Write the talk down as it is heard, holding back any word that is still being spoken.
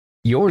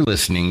You're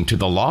listening to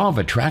the Law of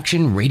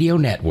Attraction Radio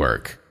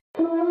Network.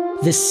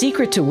 The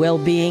secret to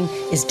well-being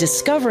is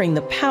discovering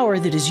the power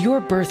that is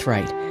your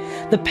birthright,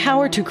 the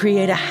power to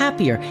create a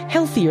happier,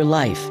 healthier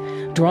life,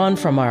 drawn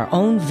from our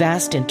own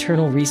vast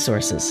internal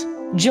resources.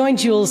 Join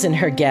Jules and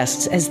her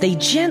guests as they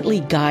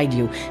gently guide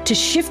you to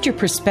shift your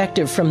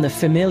perspective from the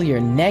familiar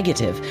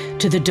negative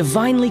to the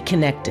divinely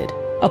connected,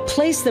 a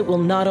place that will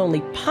not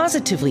only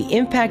positively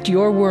impact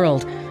your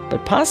world,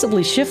 but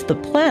possibly shift the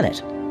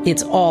planet.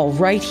 It's all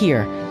right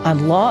here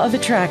on Law of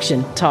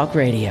Attraction Talk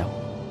Radio.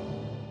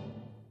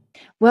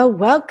 Well,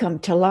 welcome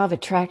to Law of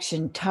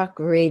Attraction Talk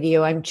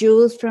Radio. I'm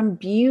Jules from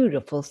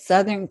beautiful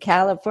Southern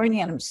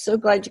California, and I'm so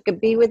glad you could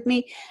be with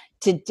me.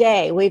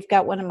 Today, we've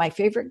got one of my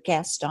favorite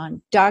guests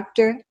on,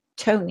 Dr.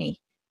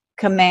 Toni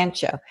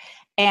Camacho.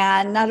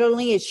 And not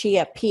only is she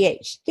a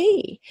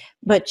PhD,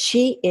 but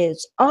she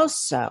is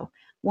also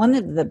one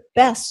of the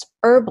best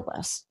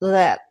herbalists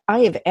that I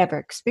have ever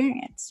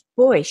experienced.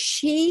 Boy,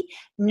 she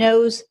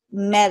knows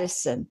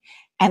medicine,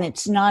 and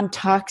it's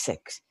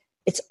non-toxic.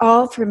 It's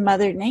all for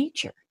Mother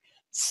Nature.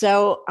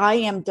 So I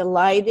am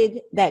delighted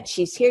that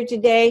she's here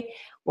today.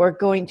 We're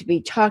going to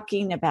be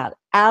talking about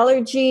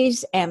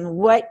allergies and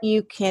what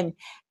you can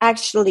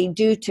actually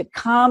do to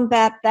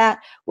combat that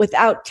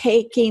without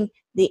taking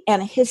the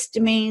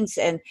antihistamines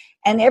and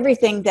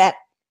everything that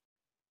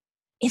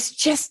is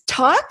just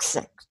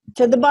toxic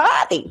to the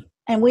body.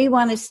 And we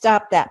want to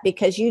stop that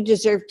because you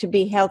deserve to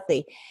be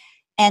healthy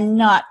and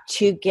not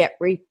to get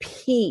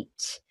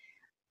repeat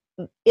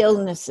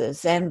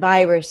illnesses and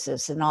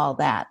viruses and all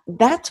that.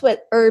 That's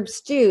what herbs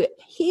do. It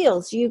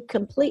heals you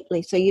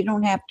completely so you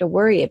don't have to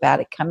worry about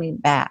it coming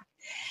back.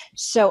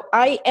 So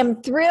I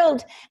am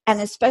thrilled,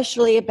 and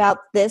especially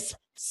about this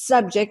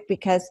subject,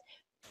 because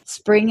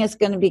spring is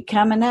going to be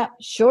coming up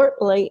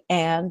shortly,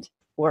 and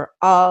we're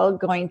all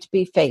going to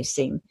be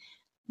facing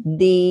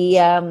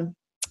the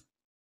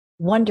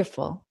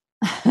wonderful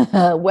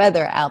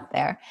weather out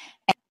there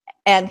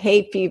and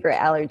hay fever,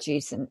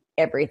 allergies, and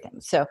everything.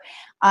 So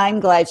I'm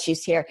glad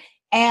she's here.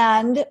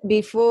 And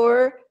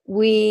before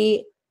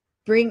we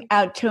bring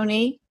out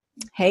Toni,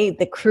 hey,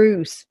 the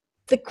cruise.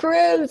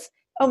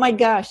 Oh my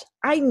gosh.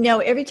 I know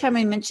every time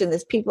I mention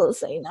this, people are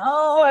saying,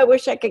 oh, I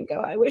wish I could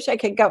go.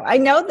 I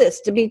know this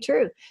to be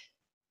true.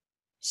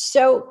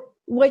 So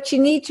what you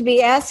need to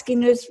be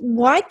asking is,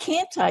 why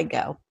can't I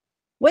go?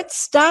 What's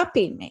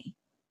stopping me?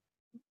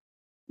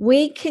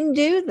 We can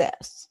do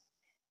this.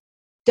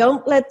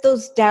 Don't let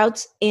those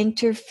doubts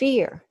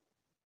interfere.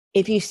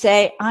 If you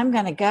say, I'm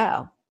going to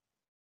go,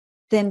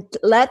 then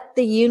let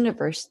the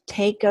universe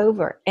take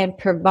over and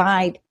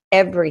provide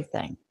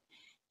everything.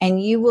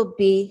 And you will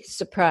be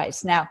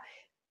surprised. Now,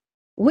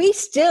 we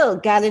still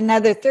got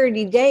another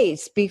 30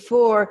 days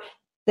before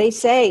they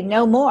say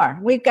no more.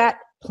 We've got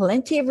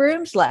plenty of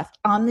rooms left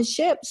on the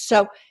ship.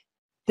 So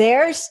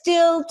there's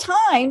still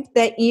time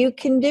that you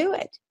can do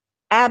it.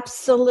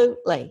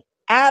 Absolutely.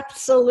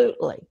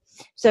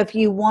 So if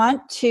you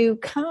want to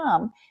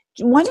come,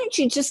 why don't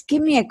you just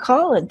give me a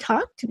call and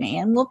talk to me,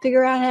 and we'll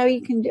figure out how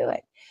you can do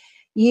it.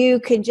 You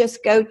can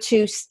just go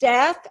to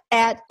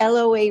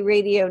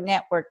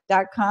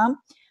staff@loaradionetwork.com.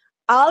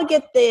 I'll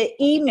get the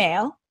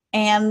email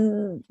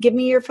and give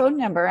me your phone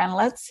number, and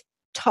let's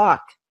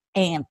talk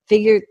and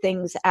figure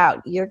things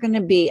out. You're going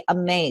to be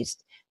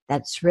amazed.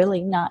 That's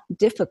really not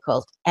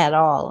difficult at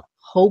all.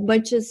 Whole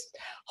bunch of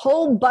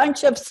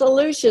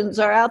solutions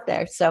are out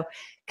there. So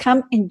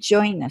come and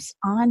join us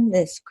on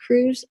this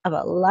cruise of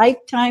a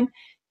lifetime.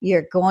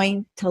 You're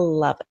going to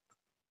love it.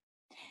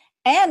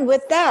 And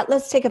with that,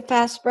 let's take a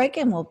fast break,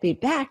 and we'll be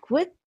back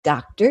with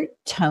Dr.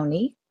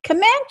 Toni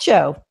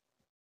Camacho.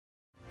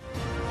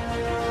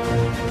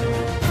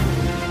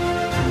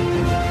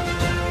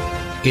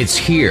 It's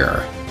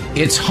here,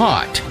 it's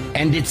hot,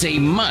 and it's a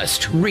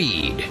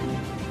must-read.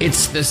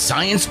 It's the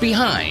science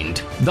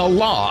behind the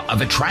Law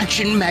of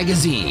Attraction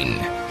magazine.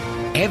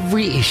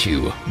 Every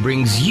issue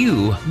brings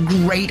you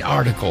great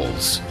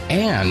articles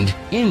and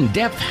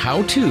in-depth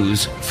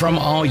how-tos from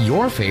all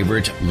your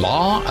favorite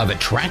Law of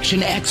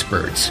Attraction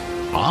experts,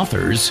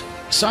 authors,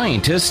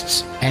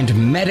 scientists, and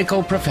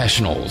medical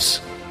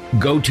professionals.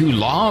 Go to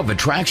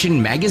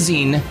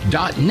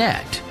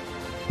lawofattractionmagazine.net.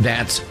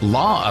 That's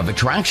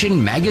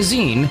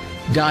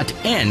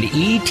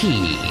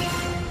lawofattractionmagazine.net.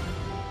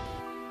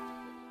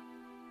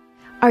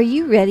 Are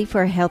you ready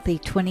for a healthy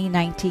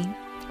 2019?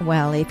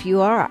 Well, if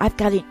you are, I've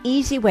got an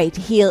easy way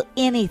to heal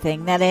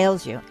anything that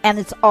ails you, and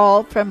it's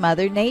all from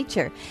Mother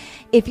Nature.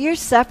 If you're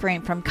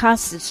suffering from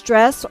constant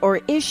stress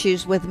or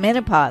issues with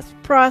menopause,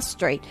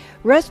 prostrate,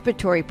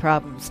 respiratory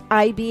problems,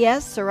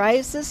 IBS,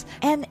 psoriasis,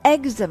 and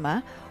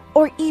eczema,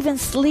 or even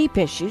sleep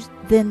issues,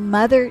 then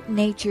Mother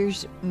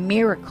Nature's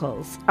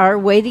miracles are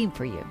waiting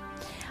for you.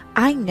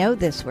 I know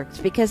this works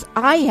because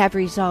I have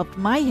resolved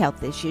my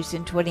health issues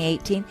in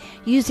 2018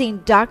 using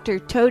Dr.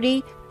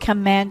 Toni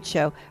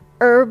Camacho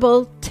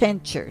herbal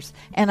tinctures,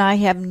 and I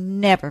have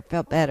never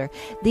felt better.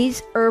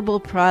 These herbal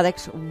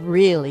products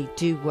really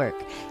do work.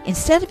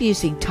 Instead of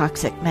using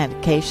toxic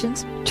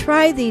medications,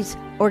 try these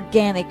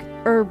organic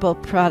herbal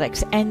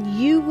products, and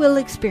you will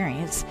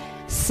experience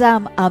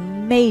some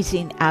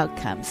amazing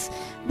outcomes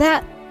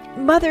that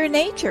Mother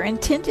Nature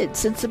intended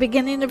since the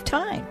beginning of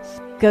time.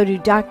 Go to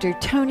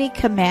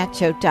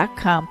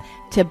drtonycamacho.com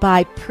to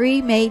buy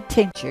pre-made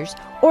tinctures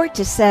or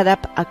to set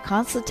up a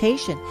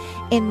consultation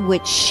in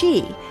which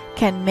she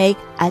can make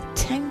a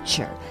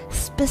tincture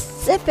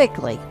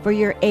specifically for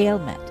your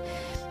ailment.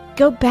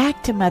 Go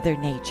back to Mother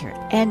Nature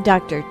and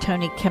Dr.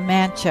 Tony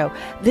Camacho.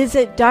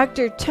 Visit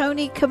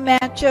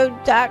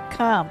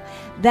drtonycamacho.com.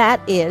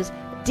 That is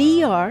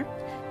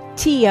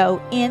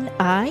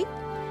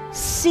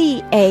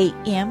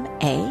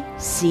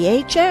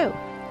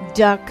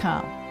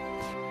drtonycamacho.com.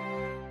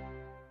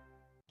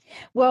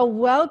 Well,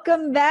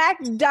 welcome back,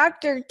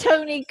 Dr.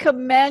 Tony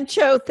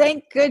Camacho.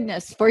 Thank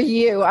goodness for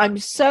you. I'm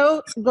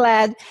so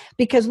glad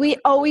because we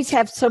always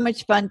have so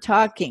much fun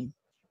talking.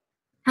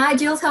 Hi,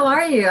 Jules. How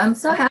are you? I'm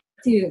so happy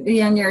to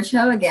be on your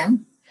show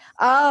again.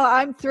 Oh,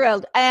 I'm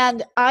thrilled.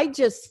 And I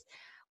just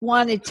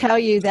want to tell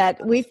you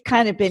that we've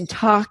kind of been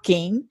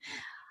talking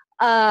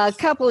a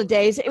couple of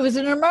days. It was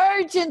an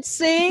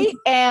emergency.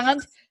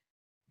 And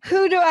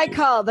who do I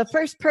call? The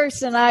first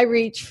person I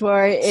reach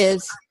for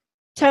is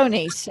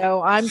Tony.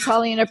 So I'm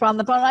calling up on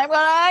the phone. I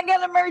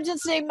got an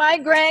emergency. My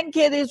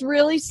grandkid is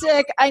really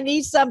sick. I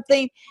need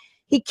something.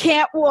 He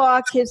can't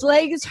walk. His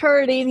leg is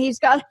hurting. He's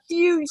got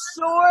huge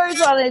sores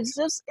on it. It's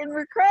just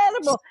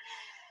incredible.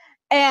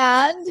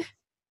 And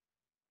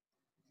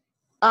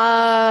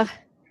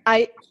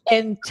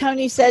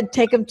Tony said,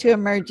 take him to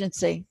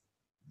emergency.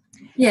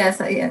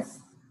 Yes.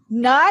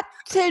 Not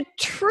to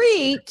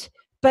treat,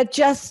 but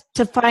just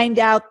to find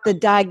out the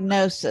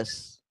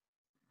diagnosis.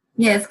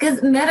 Yes,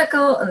 because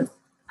medical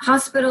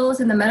hospitals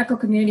and the medical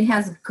community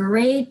has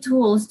great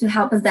tools to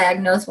help us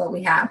diagnose what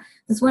we have.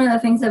 That's one of the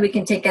things that we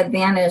can take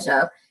advantage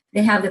of.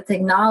 They have the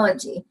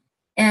technology.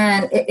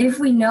 And if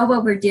we know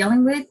what we're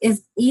dealing with,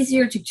 it's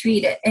easier to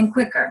treat it and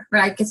quicker,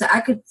 right? Because I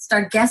could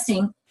start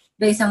guessing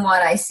based on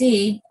what I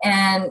see,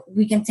 and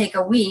we can take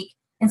a week.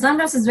 And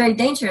sometimes it's very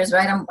dangerous,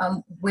 right?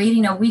 I'm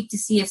waiting a week to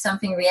see if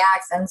something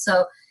reacts. And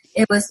so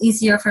it was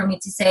easier for me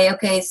to say,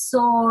 okay,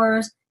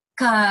 sores,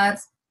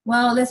 cuts,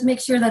 well, let's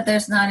make sure that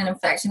there's not an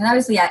infection. And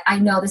obviously, I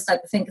know this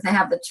type of thing because I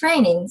have the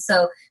training.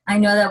 So I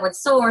know that with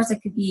sores,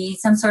 it could be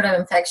some sort of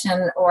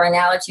infection or an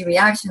allergy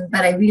reaction,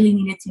 but I really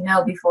needed to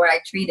know before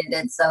I treated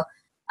it. So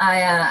I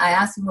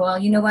asked him, well,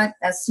 you know what,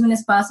 as soon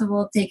as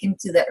possible, take him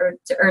to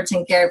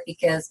urgent care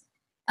because,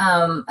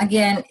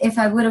 again, if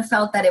I would have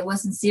felt that it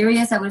wasn't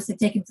serious, I would have said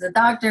take him to the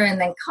doctor and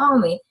then call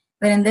me.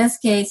 But in this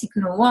case, he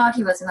couldn't walk.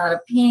 He wasn't out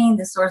of pain.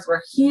 The sores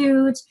were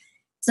huge.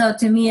 So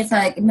to me, it's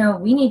like, no,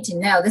 we need to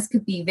know. This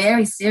could be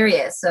very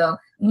serious. So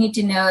we need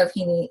to know if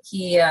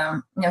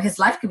his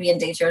life could be in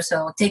danger.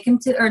 So take him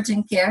to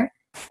urgent care,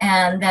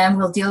 and then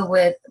we'll deal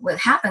with what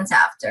happens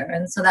after.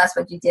 And so that's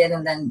what you did.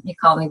 And then you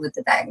called me with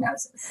the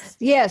diagnosis.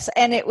 Yes,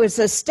 and it was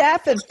a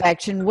staph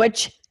infection,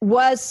 which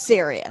was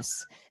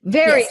serious,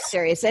 very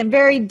serious, and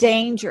very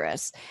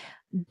dangerous.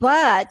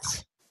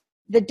 But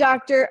the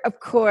doctor,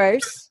 of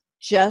course,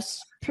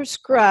 just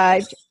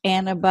prescribed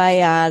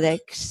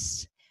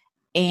antibiotics.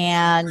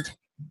 And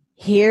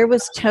here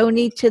was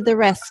Tony to the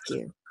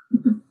rescue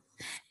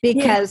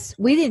because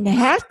we didn't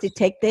have to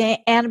take the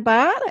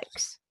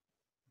antibiotics.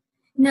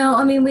 No,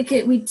 I mean, we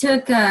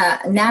took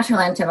natural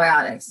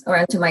antibiotics or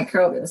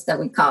antimicrobials that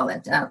we call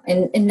it.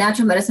 In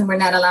natural medicine, we're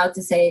not allowed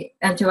to say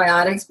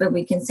antibiotics, but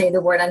we can say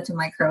the word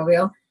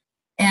antimicrobial.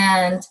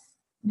 And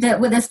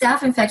with a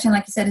staph infection,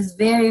 like you said, is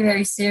very,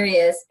 very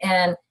serious.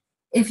 And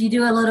if you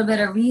do a little bit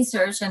of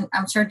research, and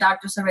I'm sure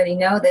doctors already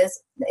know this,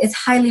 it's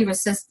highly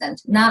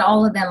resistant. Not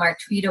all of them are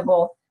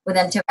treatable with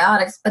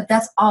antibiotics, but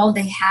that's all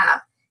they have.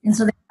 And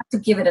so they have to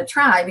give it a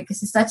try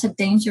because it's such a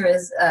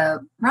dangerous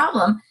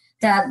problem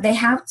that they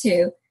have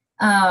to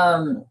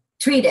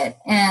treat it.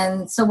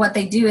 And so what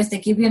they do is they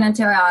give you an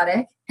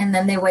antibiotic, and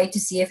then they wait to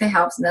see if it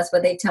helps. And that's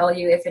what they tell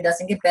you. If it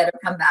doesn't get better,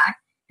 come back.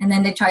 And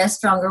then they try a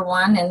stronger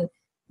one, and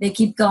they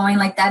keep going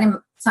like that. And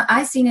so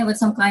I've seen it with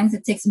some clients.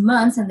 It takes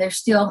months, and they're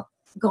still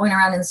going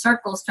around in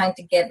circles trying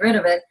to get rid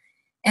of it.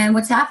 And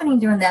what's happening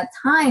during that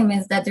time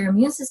is that their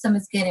immune system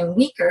is getting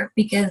weaker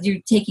because you're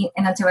taking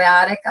an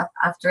antibiotic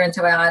after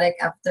antibiotic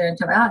after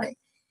antibiotic.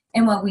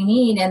 And what we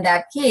need in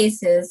that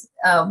case is,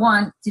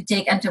 one, to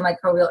take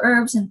antimicrobial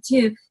herbs, and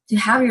two, to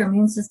have your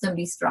immune system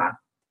be strong.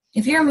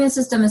 If your immune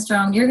system is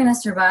strong, you're going to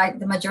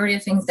survive the majority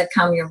of things that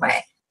come your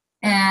way.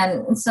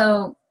 And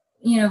so,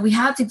 we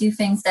have to do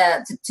things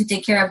that to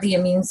take care of the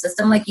immune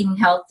system, like eating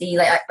healthy.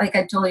 Like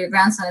I told your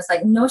grandson, it's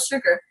like no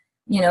sugar,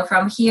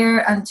 from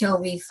here until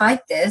we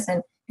fight this.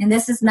 And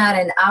this is not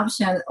an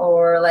option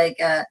or like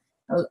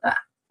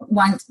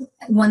one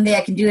day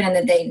I can do it and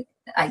the day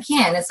I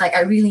can. It's like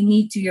I really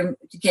need to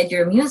get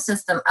your immune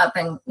system up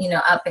and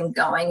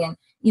going, and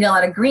eat a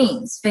lot of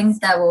greens, things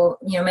that will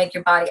make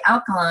your body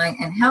alkaline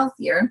and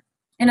healthier.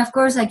 And of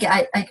course, I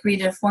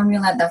created a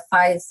formula that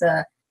fights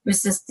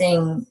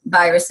resisting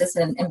viruses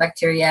and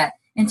bacteria.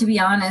 And to be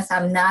honest,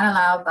 I'm not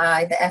allowed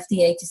by the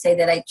FDA to say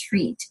that I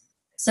treat.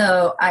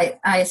 So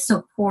I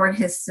support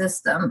his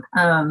system.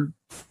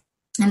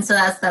 And so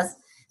that's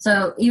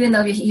so even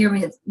though you hear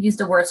me use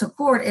the word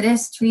support, it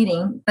is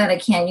treating, but I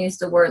can't use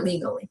the word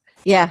legally.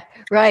 Yeah,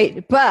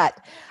 right.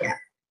 But Yeah.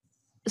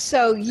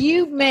 so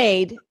you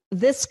made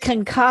this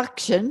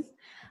concoction.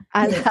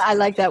 I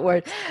like that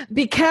word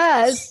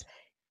because,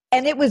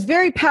 and it was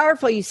very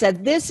powerful. You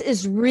said this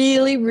is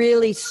really,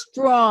 really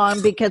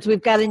strong because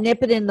we've got to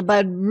nip it in the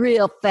bud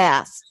real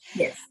fast.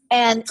 Yes.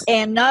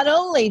 And not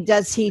only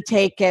does he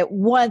take it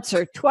once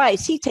or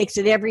twice, he takes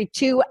it every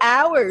 2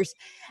 hours,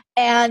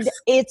 and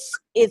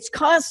it's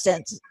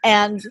constant.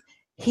 And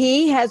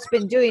he has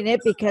been doing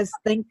it because,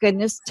 thank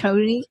goodness,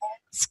 Tony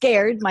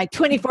scared my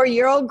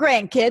 24-year-old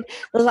grandkid,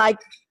 like,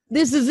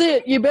 this is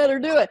it, you better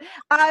do it.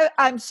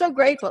 I'm so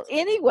grateful.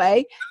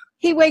 Anyway,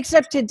 he wakes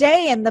up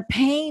today and the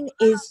pain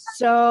is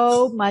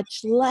so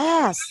much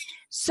less.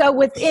 So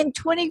within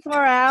 24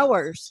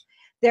 hours,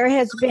 there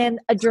has been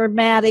a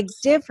dramatic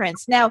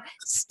difference. Now,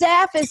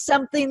 staph is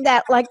something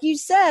that, like you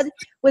said,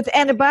 with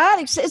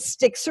antibiotics, it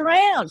sticks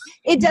around.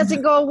 It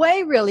doesn't go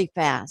away really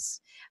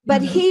fast.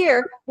 But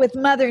here with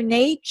Mother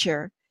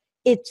Nature,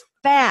 it's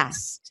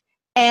fast.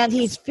 And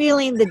he's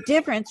feeling the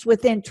difference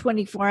within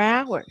 24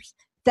 hours.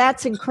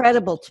 That's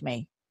incredible to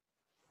me.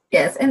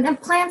 Yes, and then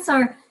plants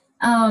are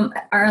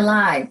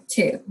alive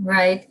too,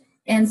 right?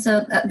 And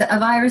so a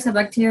virus, a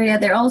bacteria,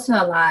 they're also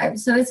alive.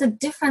 So it's a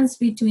difference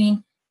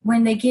between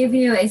when they give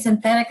you a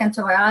synthetic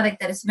antibiotic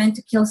that is meant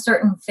to kill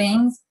certain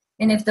things,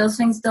 and if those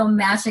things don't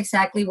match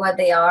exactly what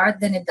they are,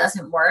 then it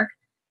doesn't work.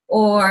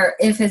 Or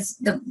if it's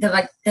the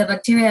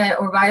bacteria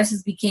or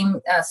viruses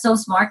became so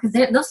smart, because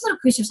those little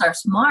creatures are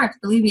smart.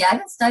 Believe me, I've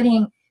been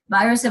studying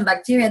virus and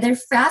bacteria. They're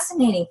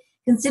fascinating,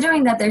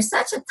 considering that they're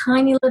such a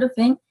tiny little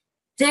thing.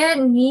 Their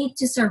need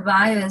to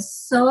survive is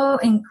so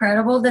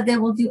incredible that they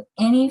will do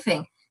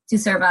anything to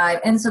survive.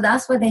 And so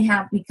that's why they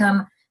have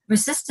become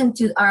resistant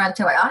to our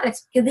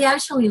antibiotics, because they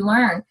actually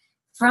learn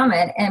from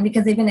it, and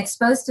because they've been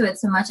exposed to it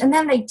so much. And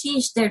then they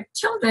teach their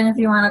children, if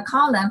you want to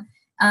call them,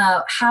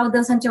 how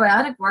those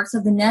antibiotic work, so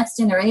the next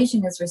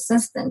generation is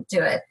resistant to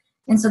it.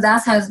 And so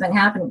that's how it's been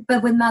happening.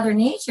 But with Mother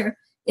Nature,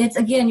 it's,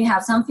 again, you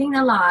have something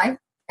alive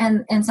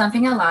and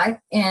something alive,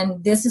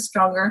 and this is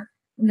stronger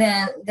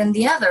than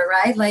the other,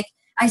 right? Like,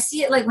 I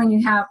see it like when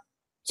you have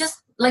just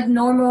like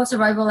normal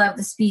survival of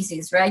the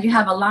species, right? You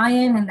have a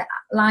lion, and the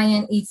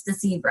lion eats the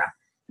zebra,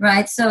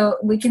 right? So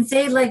we can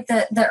say like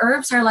the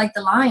herbs are like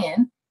the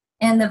lion,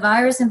 and the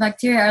virus and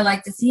bacteria are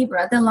like the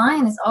zebra. The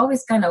lion is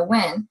always going to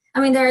win. I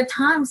mean, there are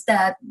times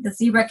that the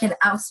zebra can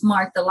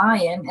outsmart the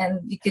lion,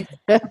 and you could,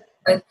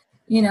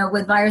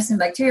 with virus and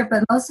bacteria,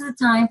 but most of the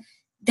time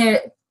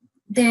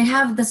they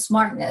have the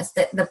smartness,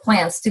 the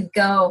plants, to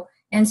go.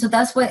 And so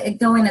that's why it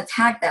go and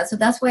attack that. So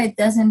that's why it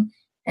doesn't,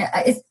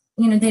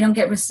 they don't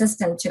get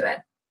resistant to it.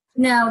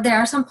 Now, there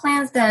are some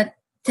plants that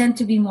tend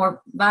to be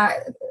more,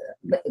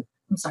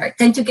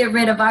 tend to get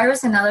rid of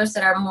virus, and others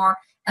that are more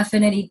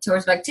affinity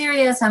towards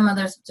bacteria, some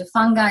others to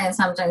fungi, and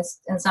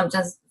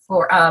sometimes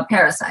for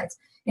parasites.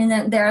 And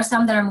then there are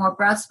some that are more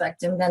broad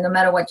spectrum, that no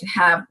matter what you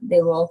have,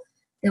 they will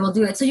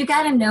do it. So you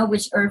got to know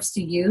which herbs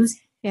to use.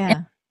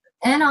 Yeah.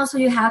 And also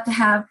you have to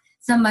have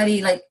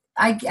somebody, like,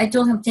 I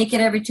told him, take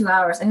it every 2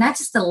 hours, and not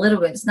just a little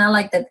bit. It's not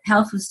like the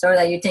health food store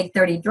that you take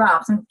 30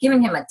 drops. I'm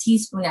giving him a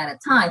teaspoon at a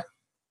time,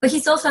 but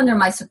he's also under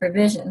my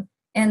supervision,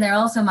 and they're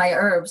also my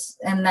herbs.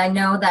 And I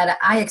know that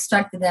I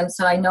extracted them,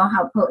 so I know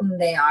how potent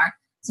they are.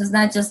 So it's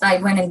not just I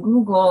went and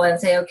Google and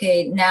say,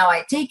 okay, now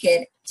I take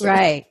it.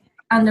 Right.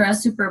 Under a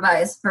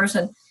supervised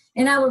person.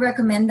 And I would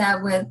recommend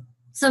that with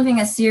something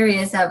as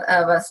serious of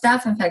a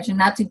staph infection,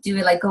 not to do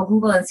it like go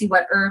Google and see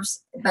what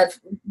herbs, but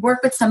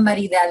work with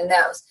somebody that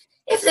knows.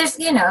 If there's,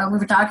 we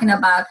were talking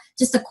about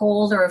just a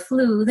cold or a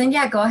flu, then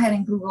yeah, go ahead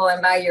and Google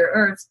and buy your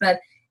herbs.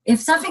 But if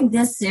something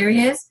this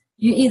serious,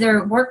 you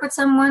either work with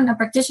someone, a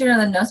practitioner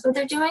that knows what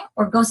they're doing,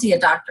 or go see a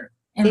doctor.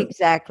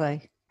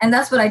 Exactly. And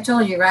that's what I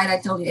told you, right?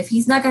 I told you, if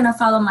he's not going to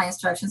follow my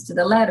instructions to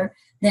the letter,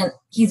 then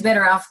he's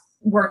better off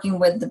working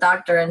with the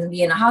doctor and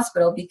be in a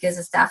hospital, because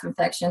a staph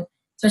infection,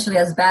 especially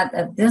as bad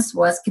as this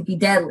was, could be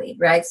deadly,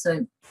 right?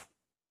 So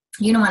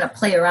you don't want to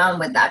play around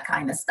with that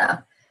kind of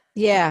stuff.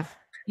 Yeah.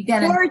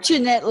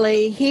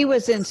 Fortunately, he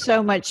was in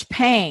so much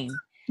pain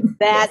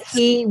that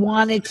he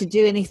wanted to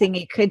do anything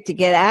he could to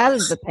get out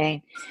of the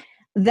pain.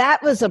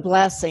 That was a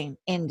blessing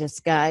in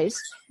disguise.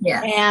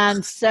 Yeah.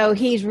 And so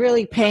he's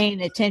really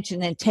paying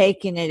attention and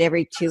taking it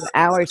every 2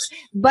 hours.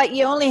 But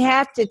you only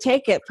have to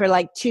take it for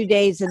like 2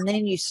 days, and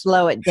then you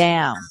slow it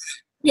down.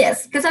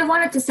 Yes, because I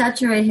wanted to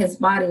saturate his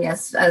body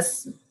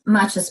as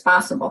much as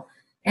possible.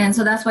 And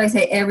so that's why I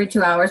say every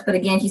 2 hours. But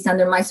again, he's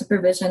under my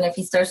supervision. If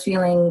he starts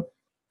feeling,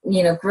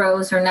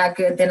 gross or not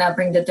good, then I'll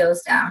bring the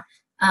dose down.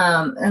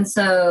 And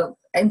so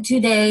in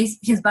 2 days,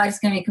 his body's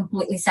going to be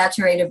completely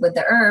saturated with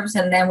the herbs,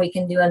 and then we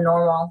can do a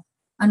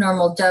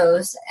normal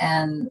dose,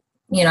 and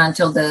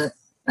until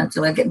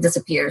it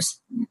disappears.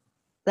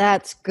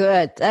 That's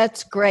good.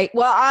 That's great.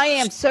 Well, I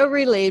am so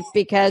relieved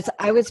because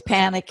I was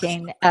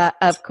panicking,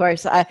 of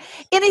course.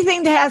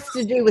 Anything that has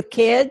to do with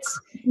kids,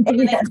 and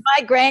Yes. it's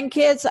my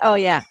grandkids, oh,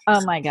 yeah.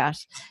 Oh, my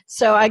gosh.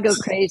 So I go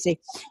crazy.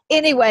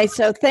 Anyway,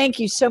 so thank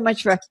you so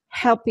much for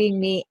helping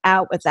me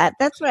out with that.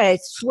 That's what I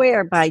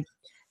swear by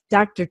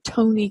Dr.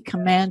 Tony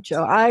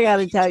Camacho. I got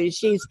to tell you,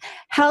 she's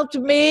helped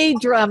me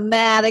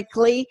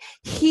dramatically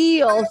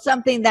heal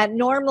something that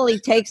normally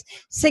takes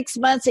 6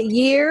 months, a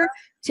year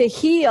to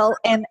heal.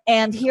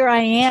 And here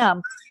I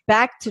am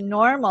back to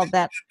normal.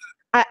 That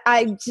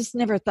I just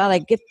never thought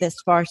I'd get this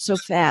far so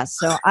fast.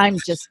 So I'm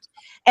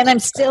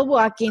still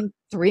walking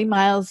 3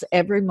 miles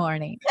every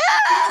morning.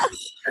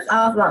 That's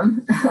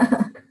awesome.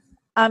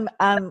 I'm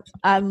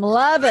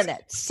loving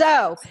it.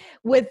 So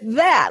with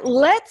that,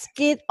 let's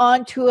get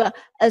on to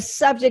a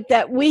subject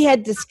that we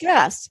had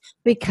discussed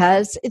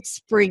because it's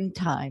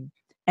springtime.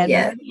 And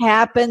Yes. what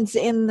happens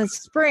in the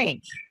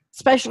spring,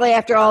 especially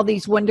after all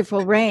these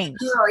wonderful rains?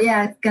 Oh,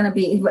 yeah, it's going to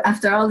be,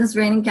 after all this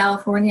rain in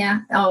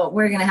California,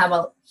 we're going to have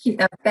a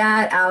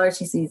bad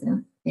allergy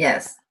season.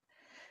 Yes.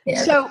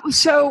 Yes.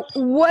 So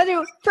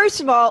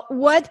first of all,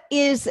 what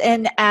is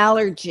an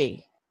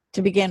allergy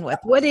to begin with?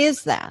 What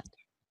is that?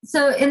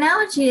 So an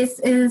allergy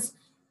is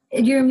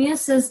your immune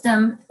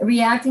system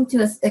reacting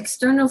to an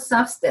external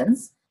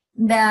substance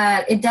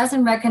that it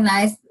doesn't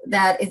recognize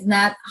that is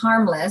not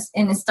harmless,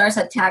 and it starts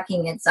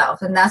attacking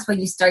itself. And that's what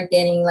you start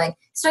getting, like,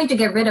 it's trying to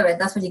get rid of it.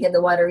 That's when you get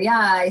the watery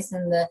eyes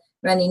and the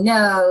runny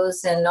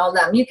nose and all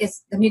that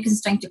mucus. The mucus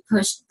is trying to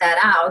push that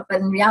out. But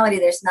in reality,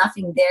 there's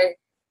nothing there.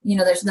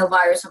 There's no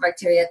virus or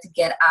bacteria to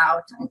get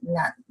out.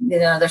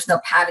 There's no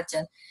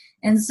pathogen.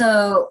 And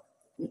so,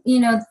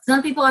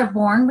 some people are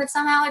born with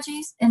some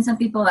allergies and some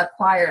people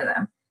acquire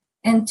them.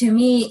 And to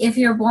me, if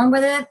you're born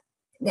with it,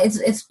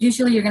 it's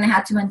usually you're going to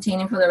have to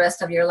maintain it for the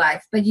rest of your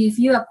life. But if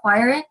you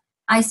acquire it,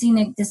 I've seen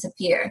it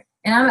disappear.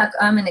 And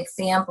I'm an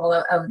example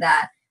of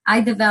that.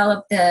 I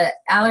developed the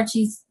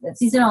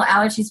seasonal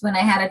allergies when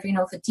I had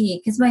adrenal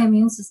fatigue because my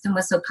immune system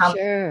was so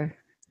complicated. Sure.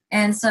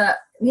 And so,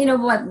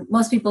 what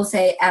most people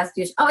say as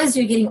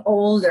you're getting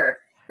older.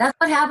 That's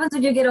what happens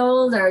when you get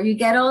older. You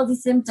get all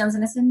these symptoms.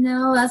 And I said,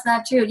 no, that's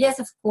not true. Yes,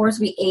 of course,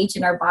 we age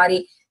and our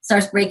body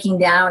starts breaking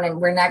down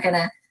and we're not going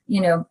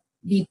to,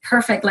 be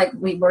perfect like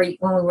we were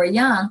when we were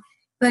young.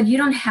 But you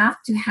don't have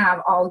to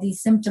have all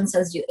these symptoms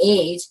as you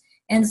age.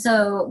 And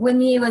so with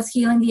me, it was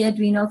healing the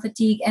adrenal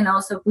fatigue and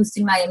also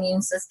boosting my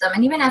immune system.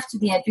 And even after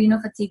the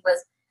adrenal fatigue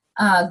was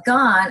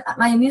gone,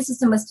 my immune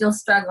system was still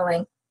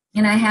struggling.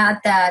 And I had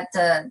that,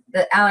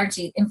 the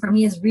allergy. And for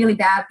me, it's really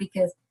bad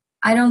because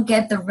I don't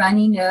get the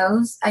runny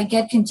nose. I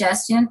get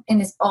congestion,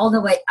 and it's all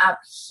the way up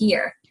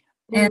here.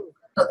 And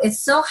it's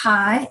so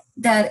high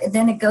that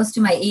then it goes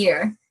to my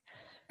ear,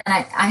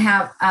 and I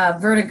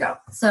have vertigo.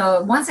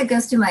 So once it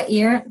goes to my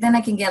ear, then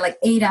I can get like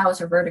 8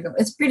 hours of vertigo.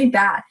 It's pretty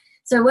bad.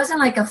 So it wasn't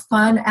like a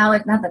fun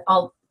allergy. Not that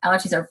all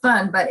allergies are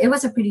fun, but it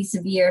was a pretty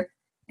severe.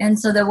 And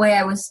so the way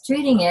I was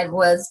treating it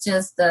was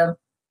just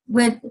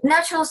with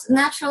natural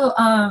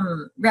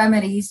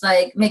remedies,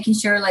 like making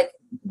sure, like,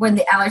 when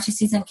the allergy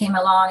season came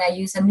along, I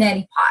used a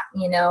neti pot,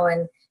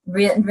 and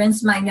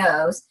rinse my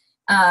nose.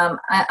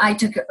 I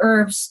took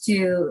herbs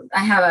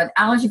I have an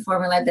allergy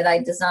formula that I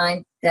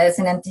designed that is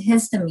an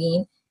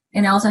antihistamine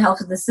and also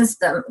helps with the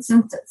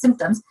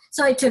symptoms.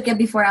 So I took it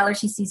before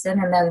allergy season.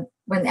 And then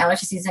when the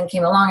allergy season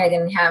came along, I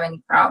didn't have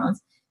any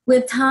problems.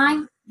 With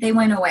time, they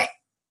went away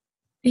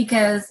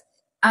because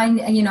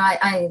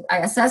I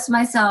assessed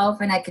myself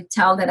and I could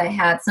tell that I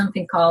had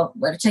something called,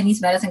 what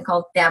Chinese medicine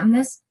called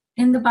dampness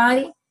in the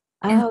body.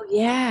 Oh,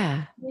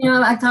 yeah.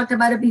 I talked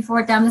about it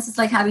before. Dampness is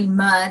like having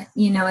mud,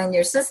 in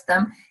your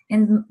system.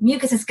 And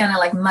mucus is kind of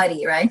like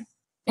muddy, right?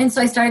 And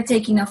so I started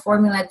taking a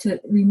formula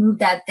to remove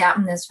that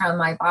dampness from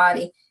my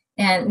body.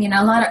 And,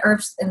 a lot of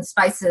herbs and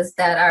spices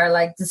that are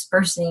like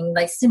dispersing,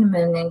 like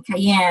cinnamon and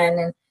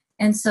cayenne.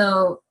 And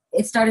so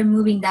it started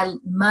moving that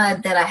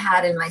mud that I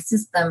had in my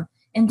system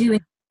and doing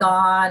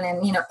gone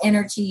and,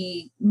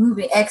 energy,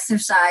 moving,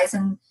 exercise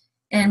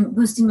and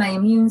boosting my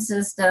immune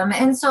system.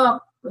 And so,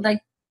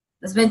 like,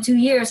 it's been 2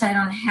 years. I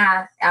don't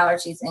have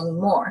allergies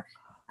anymore.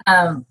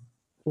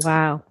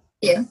 Wow.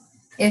 Yeah.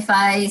 If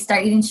I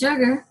start eating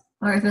sugar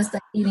or if I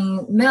start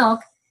eating milk,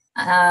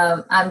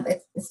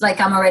 it's like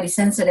I'm already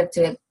sensitive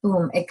to it.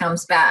 Boom, it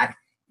comes back.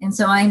 And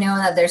so I know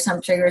that there's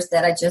some triggers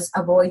that I just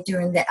avoid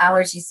during the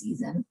allergy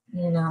season,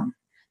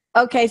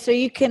 Okay, so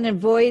you can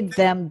avoid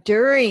them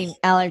during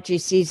allergy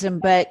season,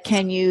 but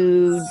can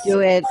you do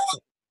it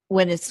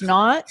when it's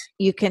not?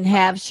 You can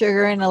have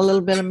sugar and a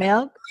little bit of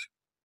milk?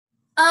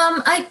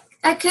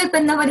 I could,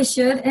 but nobody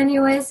should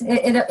anyways.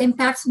 It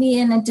impacts me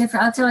in a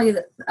different,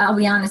 I'll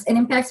be honest, it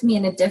impacts me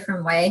in a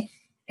different way.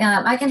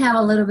 I can have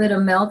a little bit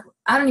of milk.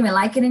 I don't even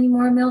like it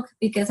anymore, milk,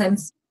 because I'm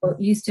so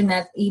used to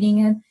not eating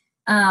it.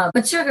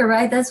 But sugar,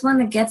 right? That's one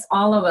that gets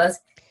all of us.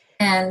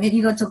 And if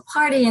you go to a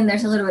party and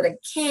there's a little bit of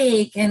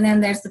cake, and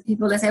then there's the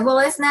people that say, well,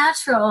 it's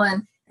natural.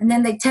 And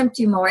then they tempt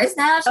you more. It's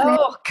natural.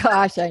 Oh,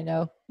 gosh, I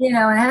know. It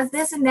has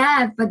this and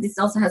that, but this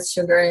also has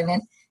sugar in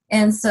it.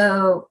 And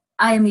so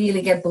I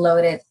immediately get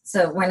bloated.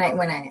 So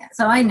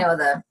so I know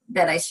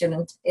that I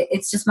shouldn't.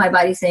 It's just my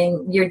body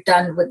saying you're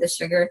done with the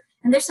sugar.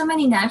 And there's so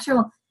many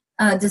natural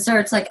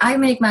desserts. Like I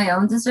make my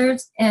own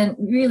desserts, and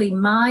really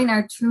mine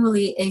are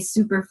truly a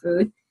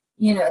superfood.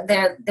 You know,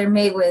 they're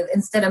made with,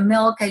 instead of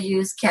milk, I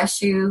use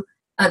cashew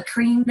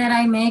cream that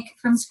I make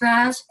from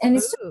scratch, and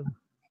it's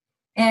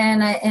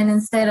and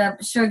instead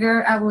of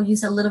sugar, I will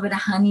use a little bit of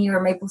honey or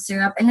maple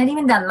syrup, and not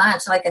even that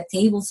much, like a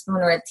tablespoon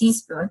or a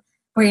teaspoon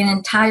for an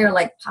entire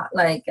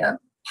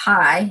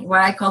pie. What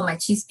I call my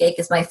cheesecake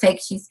is my fake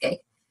cheesecake,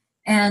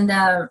 and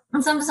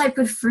sometimes I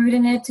put fruit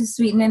in it to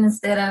sweeten it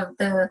instead of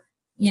the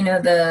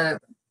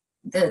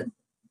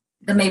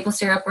maple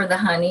syrup or the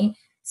honey.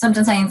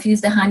 Sometimes I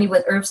infuse the honey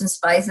with herbs and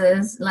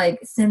spices like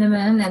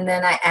cinnamon, and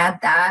then I add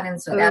that,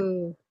 and so that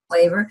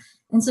flavor.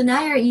 And so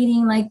now you're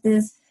eating like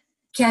this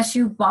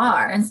cashew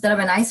bar instead of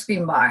an ice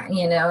cream bar,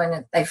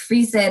 and I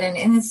freeze it,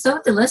 and it's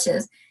so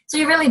delicious. So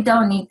you really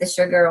don't need the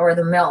sugar or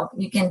the milk.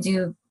 You can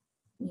do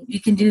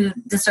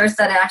desserts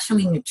that are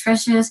actually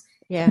nutritious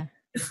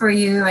for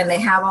you, and they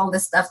have all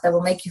this stuff that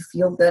will make you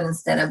feel good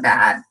instead of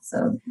bad.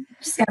 So you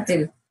just have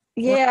to.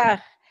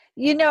 Yeah.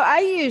 I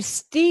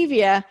use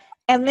stevia,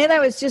 and then I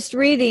was just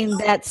reading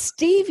that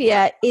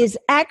stevia is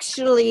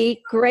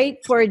actually great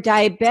for a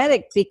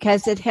diabetic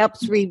because it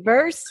helps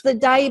reverse the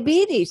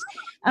diabetes.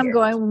 I'm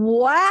going,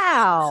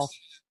 wow.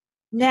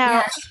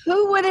 Now,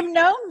 who would have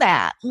known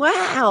that?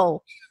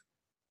 Wow.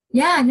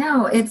 Yeah,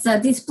 no, it's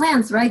these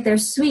plants, right? They're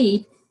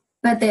sweet,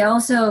 but they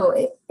also,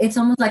 it's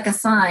almost like a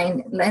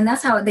sign. And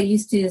that's how they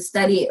used to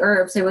study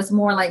herbs. It was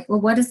more like,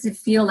 well, what does it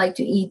feel like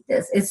to eat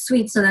this? It's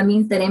sweet, so that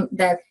means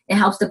that it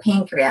helps the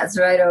pancreas,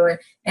 right? Or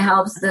it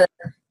helps the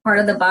part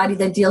of the body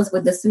that deals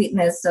with the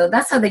sweetness. So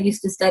that's how they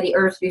used to study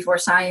herbs before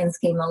science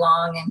came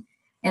along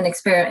and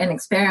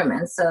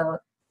experiment. So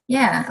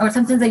yeah, or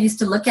sometimes I used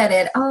to look at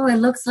it, oh, it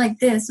looks like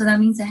this, so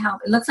that means it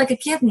helps. It looks like a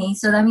kidney,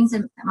 so that means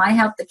it might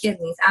help the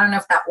kidneys. I don't know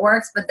if that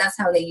works, but that's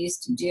how they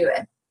used to do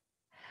it.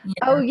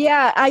 Oh,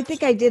 yeah. I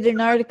think I did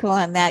an article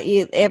on that.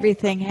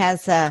 Everything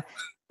has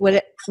what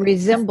it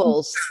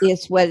resembles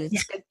is what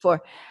it's good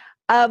for.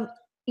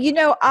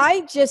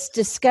 I just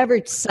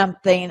discovered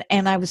something,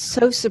 and I was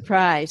so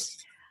surprised.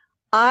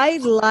 I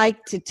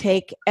like to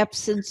take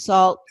Epsom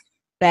salt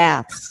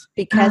baths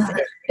because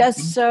it's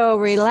just so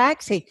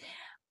relaxing.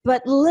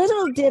 But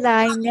little did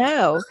I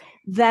know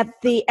that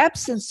the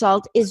Epsom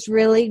salt is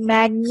really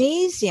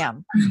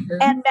magnesium. Mm-hmm.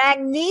 And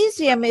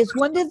magnesium is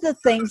one of the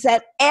things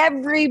that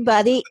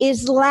everybody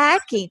is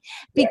lacking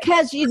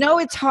because,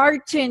 it's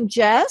hard to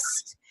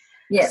ingest.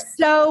 Yes.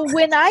 So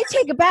when I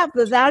take a bath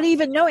without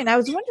even knowing, I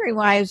was wondering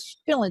why I was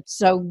feeling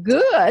so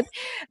good,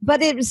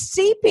 but it was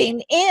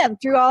seeping in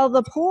through all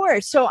the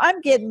pores. So I'm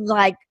getting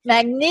like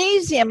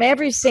magnesium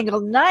every single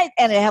night,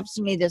 and it helps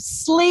me to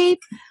sleep.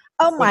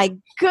 Oh my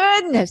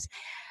goodness.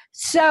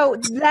 So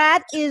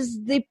that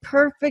is the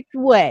perfect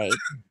way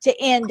to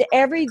end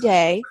every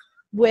day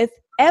with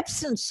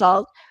Epsom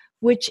salt,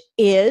 which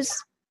is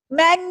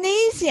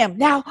magnesium.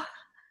 Now,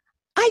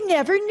 I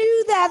never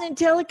knew that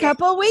until a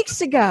couple of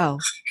weeks ago.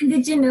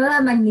 Did you know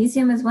that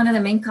magnesium is one of the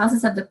main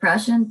causes of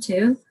depression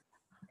too?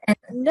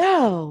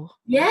 No.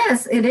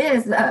 Yes, it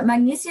is.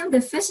 Magnesium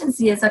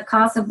deficiency is a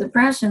cause of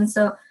depression.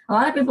 So a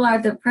lot of people are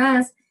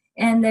depressed,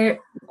 and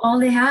all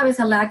they have is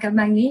a lack of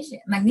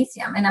magnesium.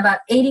 And about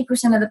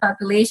 80% of the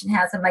population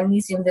has a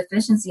magnesium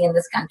deficiency in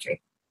this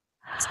country.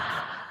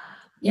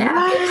 Yeah.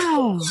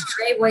 Wow. It's a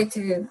great way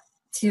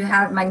to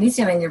have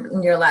magnesium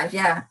in your life.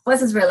 Yeah.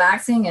 Plus it's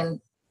relaxing and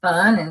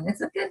fun, and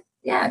it's a good,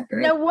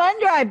 great. No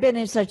wonder I've been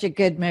in such a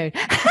good mood.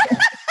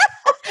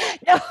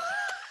 No,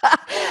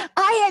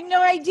 I had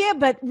no idea,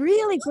 but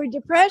really for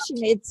depression,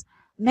 it's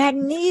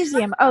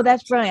magnesium. Oh,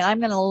 that's brilliant. I'm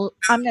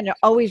gonna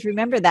always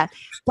remember that.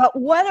 But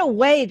what a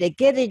way to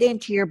get it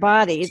into your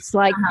body. It's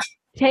like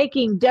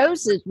taking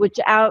doses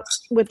without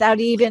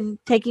even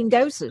taking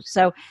doses.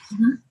 So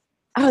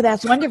oh,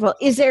 that's wonderful.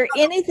 Is there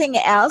anything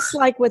else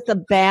like with the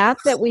bath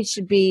that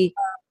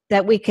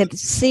we could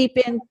seep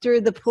in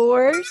through the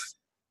pores?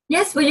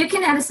 Yes, well, you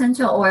can add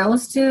essential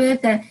oils to it,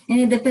 and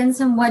it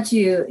depends on what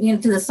to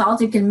the salt.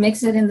 You can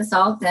mix it in the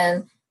salt,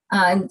 and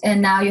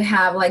now you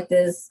have like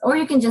this, or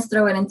you can just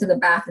throw it into the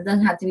bath. It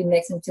doesn't have to be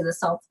mixed into the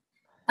salt.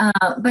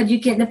 But you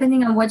can,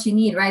 depending on what you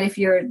need, right? If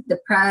you're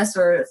depressed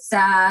or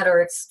sad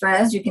or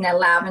stressed, you can add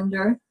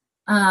lavender.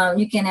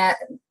 You can add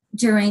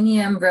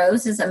geranium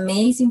rose. Is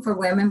amazing for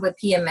women with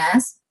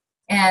PMS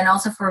and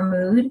also for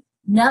mood.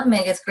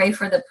 Nutmeg is great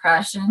for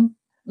depression.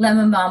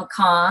 Lemon balm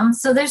calm.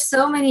 So there's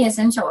so many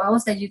essential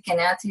oils that you can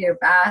add to your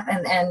bath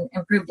and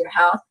improve your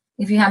health.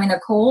 If you're having a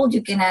cold,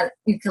 you can add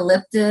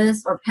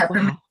eucalyptus or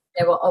peppermint. Wow.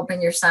 It will open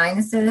your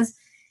sinuses.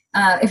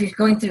 If you're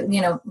going through,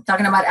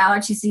 talking about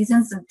allergy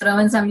seasons, and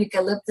throwing some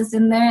eucalyptus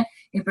in there,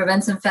 it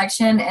prevents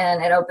infection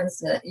and it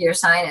opens your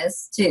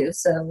sinus too.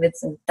 So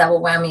it's a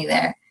double whammy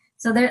there.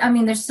 So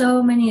there's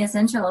so many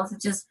essentials.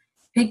 It's just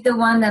pick the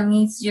one that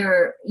meets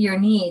your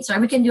needs. Or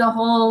we can do a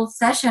whole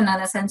session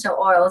on essential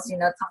oils,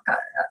 talk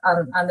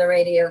on the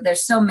radio.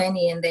 There's so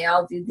many and they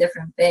all do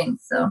different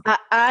things. So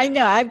I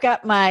know I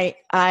got my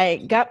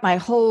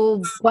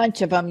whole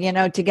bunch of them,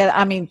 together.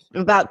 I mean,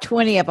 about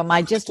 20 of them.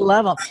 I just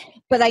love them,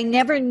 but I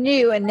never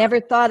knew and never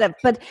thought of,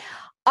 but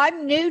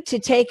I'm new to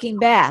taking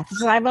baths.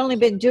 So I've only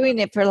been doing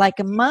it for like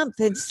a month.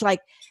 It's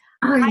like,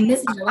 you're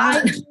missing a lot.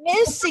 I'm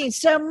missing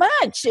so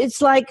much.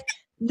 It's like,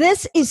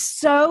 this is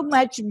so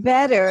much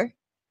better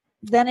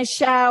than a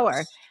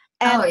shower.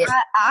 And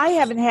I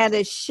haven't had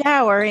a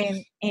shower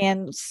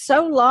in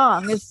so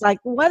long. It's like,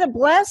 what a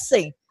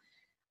blessing.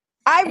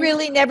 I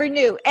really never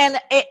knew. And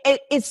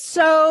it's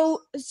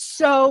so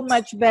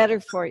much better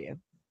for you.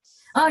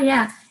 Oh,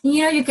 yeah.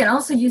 You can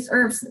also use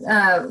herbs,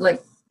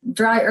 like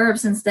dry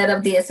herbs instead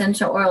of the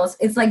essential oils.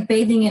 It's like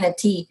bathing in a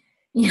tea,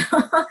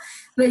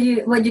 But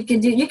what you can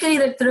do, you can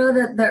either throw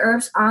the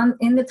herbs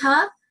in the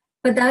tub,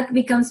 but that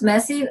becomes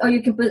messy, or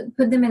you can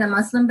put them in a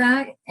muslin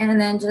bag and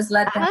then just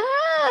let them.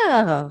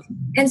 Oh.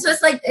 And so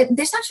it's like,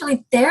 there's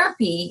actually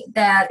therapy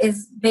that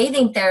is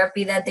bathing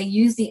therapy that they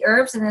use the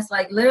herbs, and it's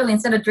like literally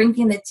instead of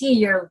drinking the tea,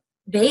 you're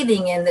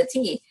bathing in the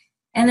tea.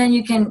 And then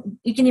you can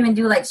even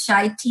do like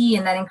chai tea,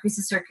 and that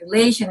increases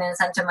circulation and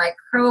it's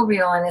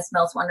antimicrobial and it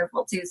smells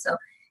wonderful too. So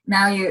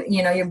now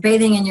you're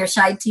bathing in your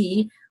chai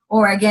tea,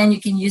 or again, you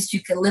can use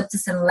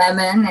eucalyptus and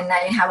lemon, and now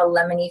you have a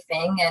lemony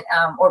thing, and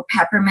or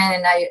peppermint,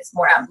 and now it's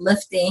more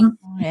uplifting.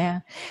 Yeah.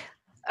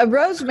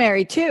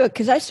 Rosemary too,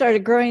 because I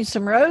started growing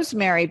some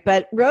rosemary,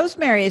 but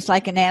rosemary is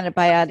like an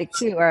antibiotic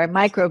too, or a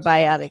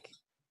microbiotic.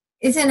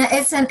 It's an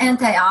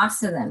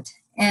antioxidant,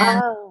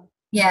 and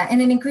yeah,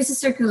 and it increases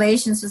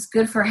circulation, so it's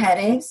good for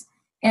headaches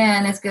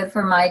and it's good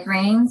for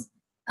migraines.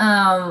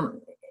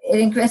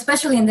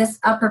 Especially in this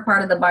upper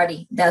part of the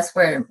body, that's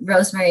where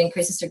rosemary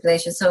increases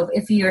circulation. So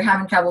if you're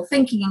having trouble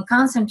thinking and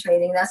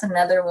concentrating, that's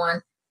another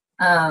one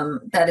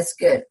that is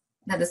good.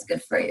 That is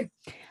good for you.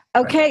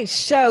 Okay,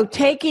 so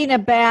taking a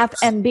bath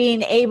and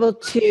being able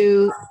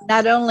to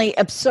not only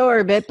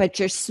absorb it, but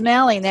you're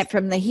smelling it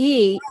from the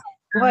heat.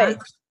 Boy,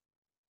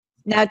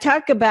 now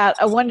talk about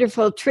a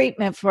wonderful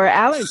treatment for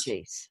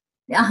allergies.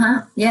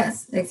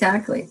 Yes,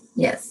 exactly.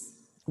 Yes.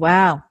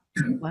 Wow.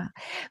 Wow.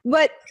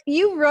 But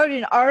you wrote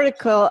an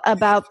article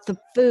about the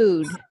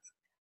food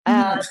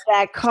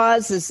that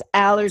causes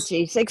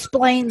allergies.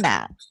 Explain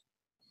that.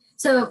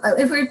 So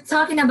if we're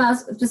talking about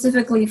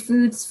specifically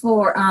foods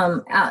for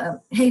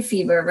hay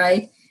fever,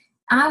 right?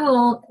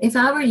 If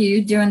I were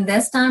you during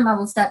this time, I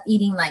will stop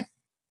eating like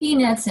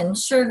peanuts and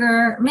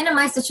sugar,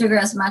 minimize the sugar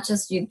as much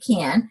as you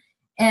can,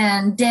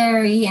 and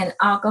dairy and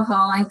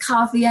alcohol and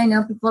coffee. I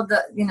know people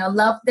that,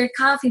 love their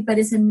coffee, but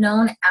it's a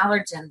known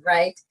allergen,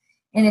 right?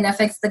 And it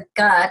affects the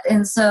gut.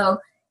 And so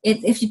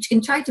if you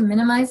can try to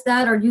minimize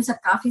that, or use a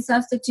coffee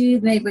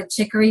substitute made with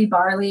chicory,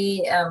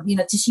 barley,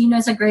 Tishino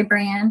is a great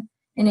brand.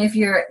 And if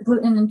you're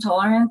gluten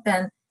intolerant,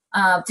 then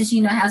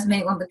Tishino has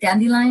made one with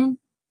dandelion.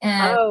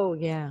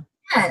 And yeah,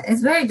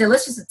 it's very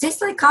delicious. It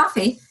tastes like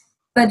coffee,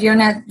 but you're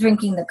not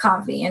drinking the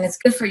coffee. And it's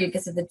good for you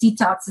because it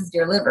detoxes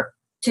your liver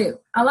too.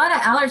 A lot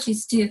of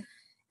allergies too,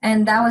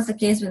 and that was the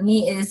case with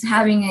me, is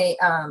having a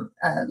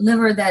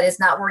liver that is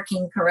not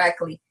working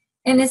correctly.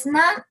 And it's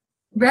not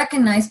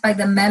recognized by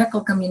the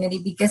medical community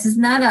because it's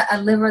not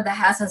a liver that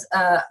has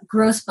a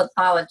gross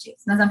pathology.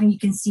 It's not something you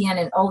can see on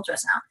an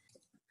ultrasound.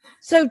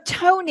 So,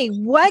 Tony,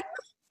 what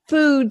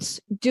foods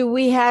do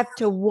we have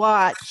to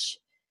watch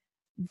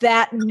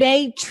that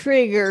may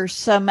trigger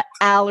some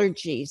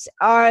allergies?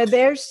 Are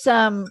there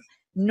some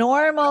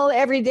normal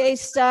everyday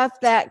stuff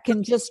that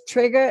can just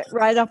trigger it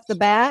right off the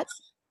bat?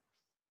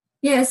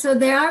 Yeah, so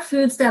there are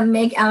foods that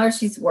make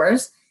allergies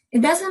worse.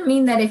 It doesn't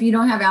mean that if you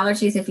don't have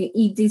allergies, if you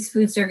eat these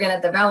foods, you're going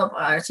to develop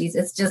allergies.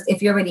 It's just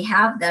if you already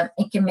have them,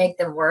 it can make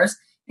them worse.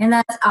 And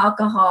that's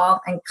alcohol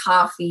and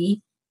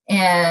coffee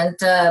and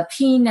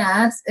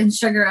peanuts and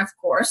sugar, of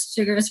course.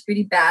 Sugar is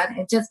pretty bad.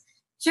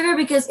 Sugar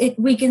because it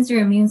weakens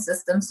your immune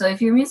system. So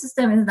if your immune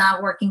system is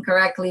not working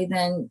correctly,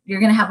 then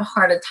you're going to have a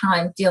harder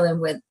time dealing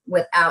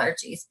with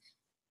allergies.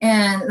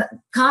 And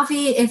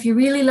coffee, if you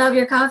really love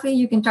your coffee,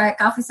 you can try a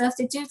coffee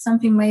substitute,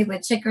 something made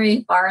with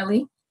chicory,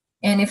 barley.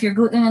 And if you're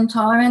gluten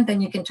intolerant,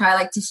 then you can try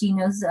like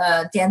Tishino's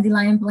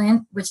dandelion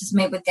blend, which is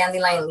made with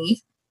dandelion leaf,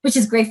 which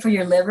is great for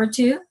your liver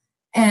too.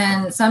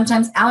 And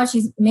sometimes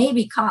allergies may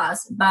be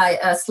caused by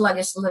a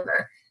sluggish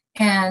liver.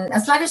 And a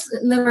sluggish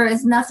liver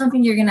is not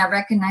something you're going to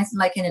recognize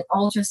like in an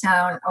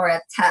ultrasound or a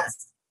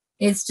test.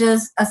 It's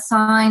just a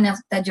sign of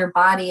that your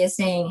body is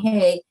saying,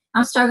 hey,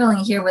 I'm struggling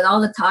here with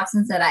all the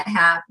toxins that I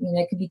have.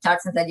 It could be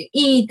toxins that you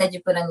eat, that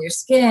you put on your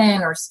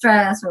skin, or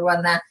stress or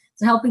whatnot.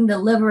 So helping the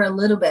liver a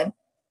little bit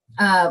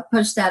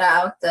push that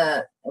out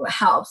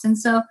helps. And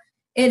so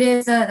it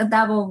is a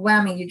double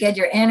whammy. You get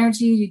your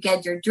energy, you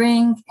get your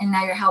drink, and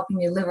now you're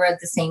helping your liver at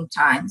the same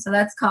time. So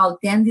that's called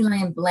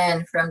Dandelion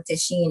Blend from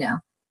Tishino.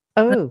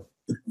 Oh,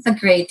 it's a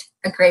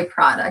great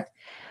product.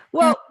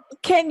 Well,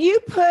 can you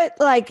put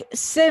like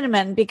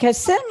cinnamon, because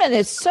cinnamon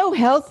is so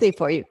healthy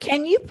for you?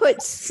 Can you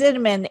put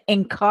cinnamon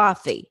in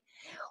coffee,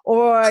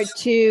 or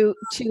to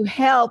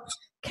help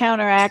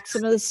counteract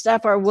some of the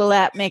stuff, or will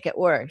that make it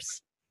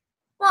worse?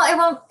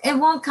 Well, it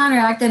won't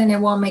counteract it, and it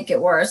won't make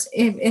it worse.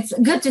 It's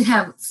good to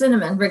have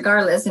cinnamon,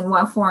 regardless in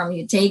what form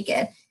you take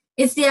it.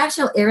 It's the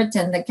actual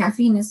irritant. The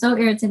caffeine is so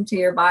irritant to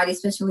your body,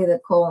 especially the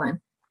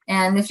colon.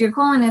 And if your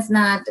colon is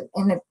not,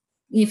 and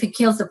if it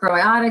kills the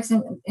probiotics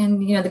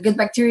and the good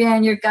bacteria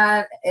in your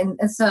gut, and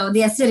so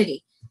the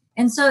acidity,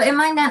 and so it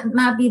might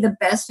not be the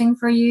best thing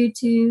for you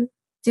to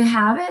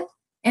have it.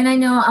 And I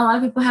know a lot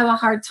of people have a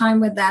hard time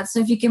with that. So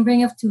if you can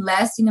bring it to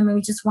less,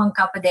 maybe just 1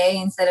 cup a day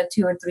instead of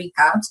 2 or 3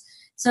 cups.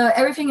 So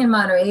everything in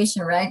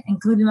moderation, right?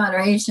 Including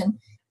moderation.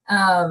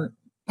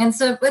 And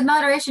so with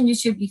moderation, you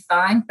should be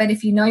fine. But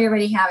if you know you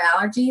already have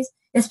allergies,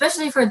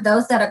 especially for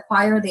those that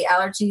acquire the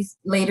allergies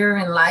later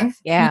in life,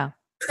 that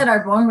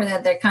are born with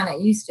it, they're kind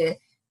of used to it.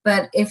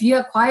 But if you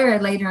acquire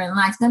it later in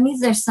life, that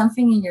means there's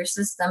something in your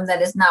system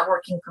that is not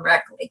working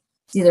correctly.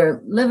 It's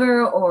either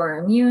liver or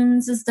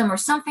immune system, or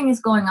something is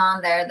going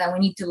on there that we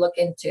need to look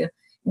into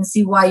and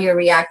see why you're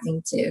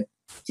reacting to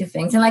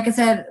things. And like I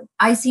said,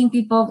 I've seen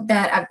people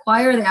that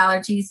acquire the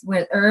allergies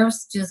with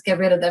herbs, just get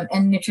rid of them,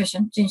 and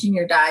nutrition, changing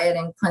your diet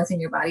and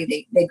cleansing your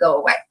body, they go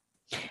away.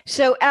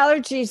 So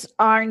allergies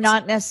are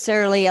not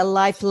necessarily a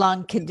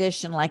lifelong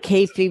condition like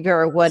hay fever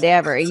or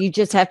whatever. You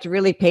just have to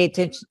really pay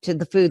attention to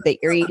the food that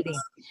you're eating.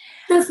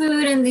 The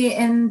food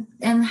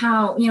and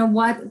how,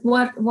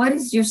 what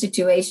is your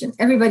situation?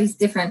 Everybody's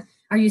different.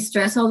 Are you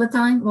stressed all the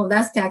time? Well,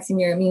 that's taxing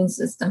your immune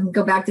system.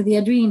 Go back to the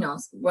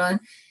adrenals. Well,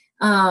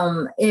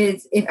 are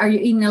you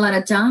eating a lot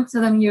of junk? So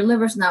then your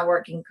liver's not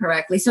working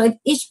correctly. So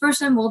each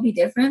person will be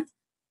different.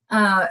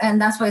 And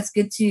that's why it's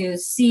good to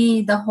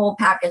see the whole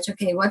package.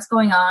 Okay, what's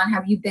going on?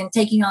 Have you been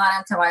taking a lot of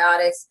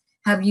antibiotics?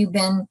 Have you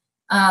been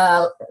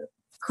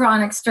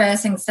chronic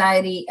stress,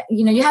 anxiety?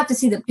 You have to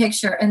see the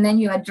picture, and then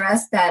you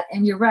address that.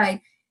 And you're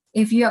right.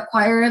 If you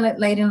acquire it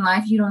late in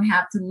life, you don't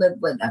have to live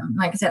with them.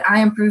 Like I said, I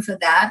am proof of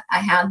that. I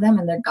have them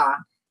and they're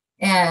gone.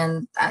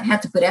 And I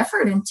had to put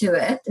effort into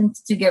it and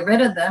to get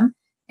rid of them.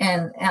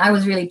 And I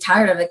was really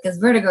tired of it because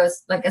vertigo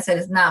is, like I said,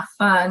 is not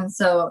fun.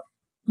 So,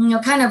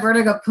 kind of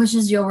vertigo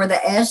pushes you over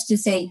the edge to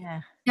say,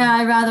 yeah,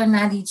 I'd rather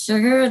not eat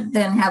sugar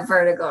than have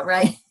vertigo,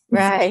 right?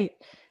 Right.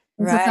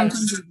 So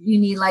sometimes you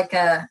need like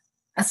a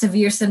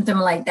severe symptom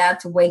like that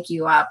to wake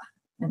you up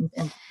and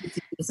to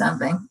do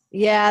something.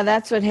 Yeah,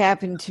 that's what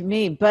happened to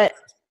me. But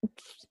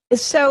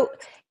so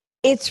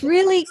it's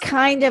really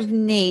kind of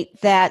neat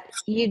that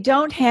you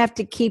don't have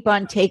to keep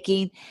on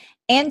taking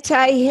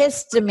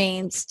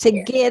antihistamines to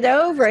get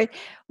over it,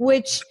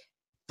 which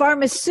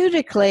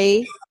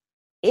pharmaceutically,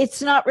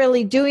 it's not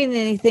really doing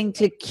anything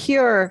to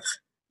cure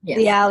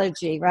the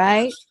allergy,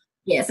 right?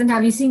 Yes. And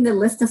have you seen the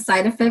list of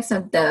side effects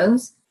of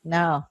those?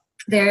 No.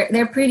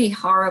 They're pretty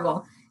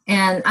horrible.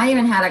 And I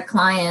even had a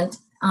client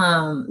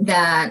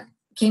that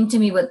came to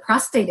me with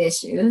prostate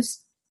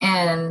issues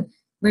and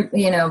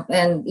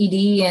and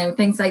ED and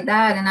things like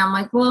that. And I'm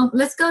like, well,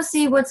 let's go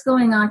see what's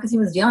going on, because he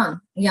was a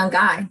young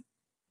guy,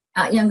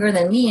 younger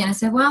than me. And I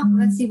said, well,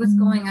 let's see what's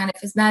going on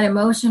if it's not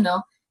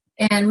emotional.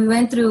 And we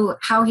went through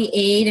how he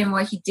ate and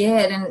what he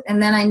did.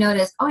 And then I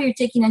noticed, oh, you're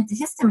taking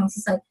antihistamines.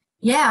 He's like,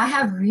 yeah, I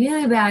have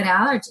really bad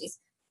allergies.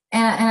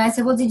 And I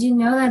said, well, did you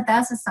know that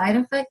that's a side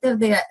effect of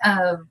the...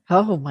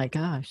 oh, my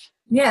gosh.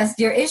 Yes,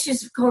 your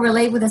issues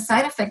correlate with the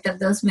side effect of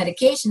those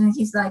medications. And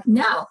he's like,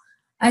 no.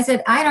 I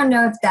said, I don't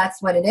know if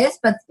that's what it is,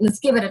 but let's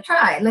give it a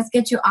try. Let's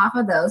get you off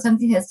of those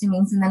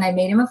antihistamines. And then I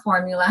made him a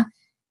formula.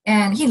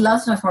 And he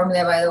loves my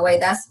formula, by the way.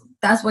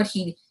 That's what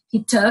he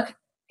took.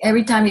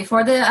 Every time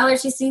before the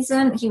allergy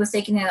season, he was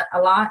taking it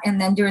a lot.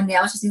 And then during the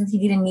allergy season, he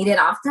didn't need it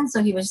often.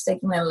 So he was just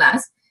taking it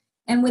less.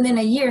 And within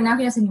a year, now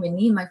he doesn't even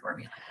need my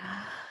formula.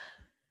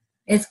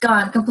 It's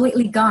gone,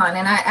 completely gone.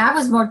 And I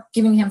was more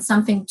giving him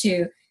something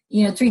to,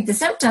 treat the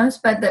symptoms,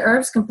 but the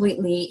herbs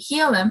completely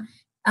heal him.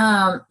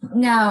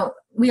 Now,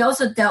 we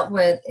also dealt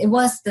with, it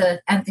was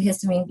the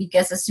antihistamine,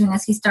 because as soon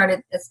as he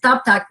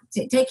stopped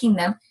taking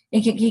them,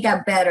 he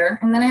got better.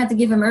 And then I had to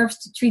give him herbs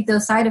to treat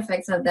those side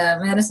effects of the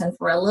medicine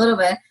for a little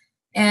bit.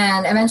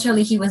 And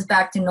eventually he was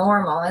back to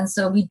normal. And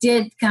so we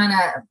did kind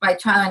of, by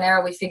trial and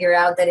error, we figured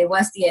out that it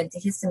was the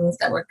antihistamines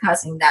that were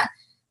causing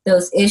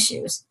those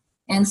issues.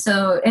 And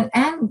so,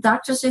 and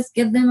doctors just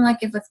give them like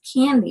if it's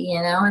candy,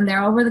 and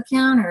they're over the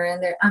counter,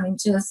 and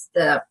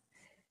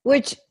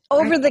which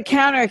over the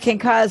counter can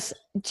cause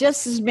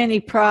just as many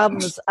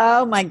problems.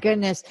 Oh my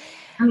goodness.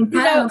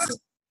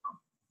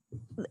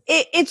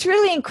 It's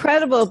really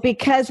incredible,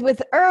 because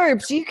with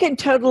herbs, you can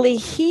totally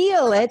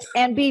heal it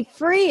and be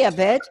free of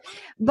it.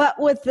 But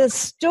with the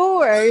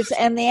stores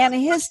and the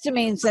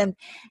antihistamines and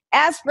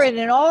aspirin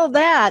and all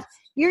that,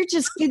 you're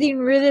just getting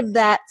rid of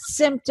that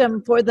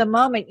symptom for the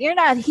moment. You're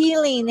not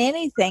healing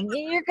anything.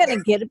 You're going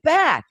to get it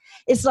back.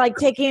 It's like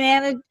taking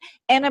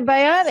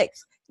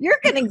antibiotics. You're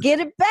going to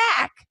get it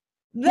back.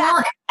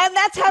 And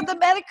that's how the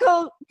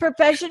medical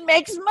profession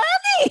makes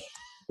money.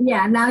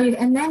 Yeah,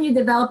 then you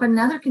develop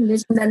another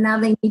condition that now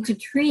they need to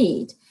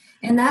treat.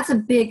 And that's a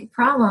big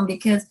problem,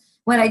 because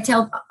what I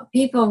tell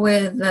people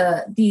with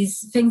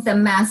these things that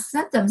mask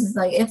symptoms is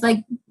like, it's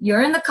like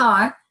you're in the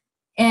car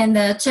and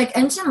the check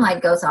engine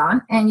light goes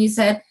on and you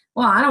said,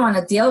 well, I don't want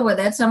to deal with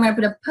it, so I'm going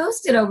to put a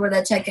Post-it over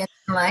the check engine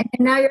light.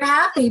 And now you're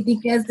happy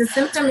because the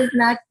symptom is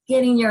not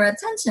getting your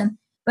attention.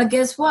 But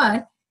guess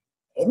what?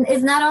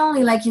 It's not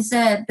only, like you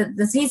said, the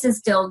disease is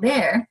still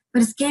there,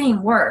 but it's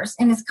getting worse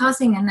and it's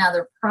causing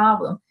another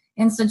problem.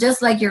 And so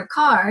just like your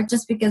car,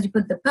 just because you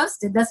put the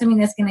Post-it doesn't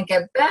mean it's going to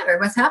get better.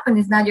 What's happened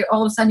is now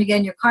all of a sudden you get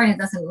in your car and it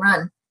doesn't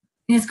run.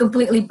 And it's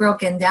completely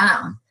broken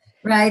down,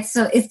 right?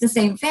 So it's the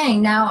same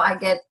thing. Now I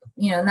get,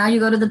 now you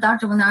go to the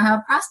doctor, well, now I have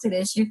a prostate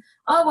issue.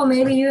 Oh, well,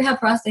 maybe you have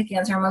prostate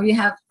cancer, or maybe you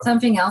have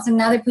something else. And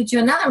now they put you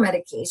another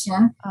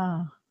medication.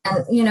 Oh.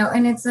 And,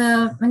 and it's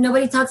and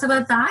nobody talks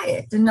about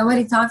diet and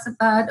nobody talks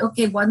about,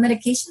 okay, what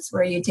medications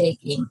were you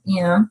taking,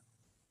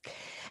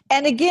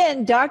 And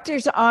again,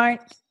 doctors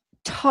aren't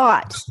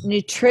taught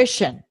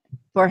nutrition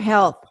for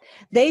health.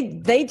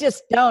 They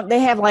just don't. They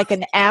have like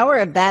an hour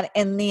of that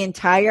in the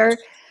entire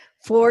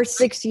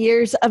 4-6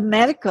 years of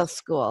medical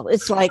school.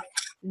 It's like,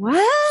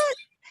 what?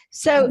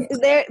 So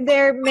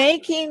they're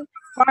making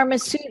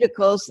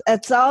pharmaceuticals.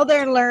 That's all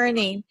they're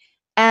learning.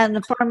 And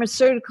the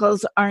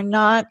pharmaceuticals are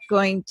not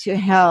going to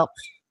help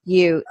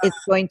you. It's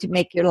going to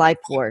make your life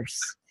worse.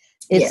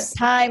 It's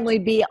time we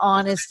be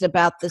honest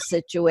about the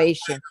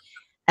situation.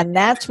 And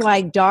that's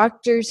why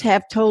doctors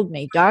have told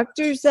me,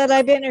 doctors that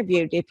I've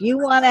interviewed, if you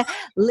want to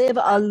live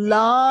a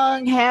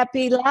long,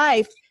 happy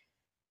life,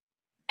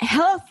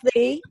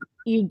 healthy,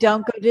 you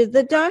don't go to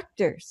the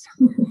doctors.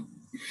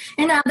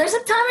 And there's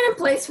a time and a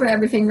place for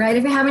everything, right?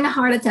 If you're having a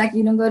heart attack,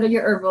 you don't go to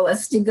your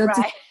herbalist. You go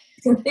to...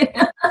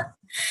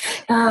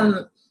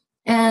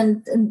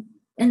 and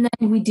then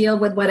we deal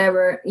with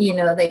whatever,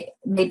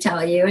 they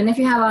tell you. And if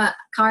you have a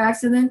car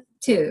accident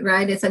too,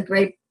 right? It's a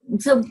great...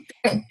 So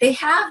they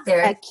have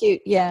their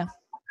acute,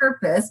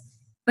 purpose,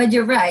 but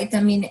you're right.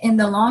 I mean, in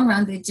the long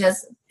run, they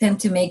just tend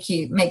to make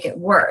it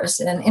worse.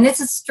 And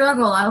it's a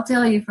struggle, I'll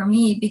tell you, for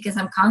me, because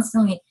I'm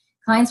constantly,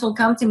 clients will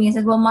come to me and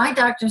say, well, my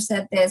doctor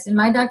said this, and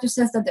my doctor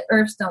says that the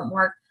herbs don't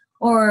work,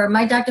 or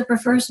my doctor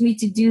prefers me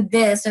to do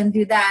this and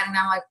do that. And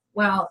I'm like,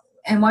 well,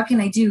 and what can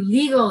I do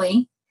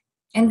legally?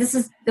 And this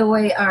is the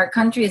way our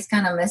country is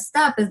kind of messed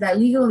up, is that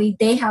legally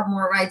they have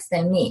more rights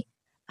than me.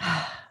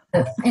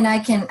 And I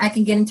can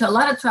get into a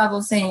lot of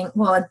trouble saying,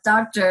 well, a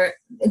doctor,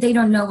 they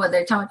don't know what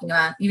they're talking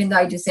about, even though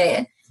I do say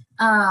it.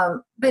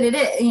 But it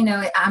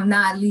is, I'm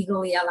not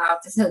legally allowed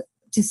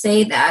to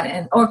say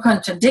that or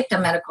contradict a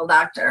medical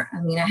doctor.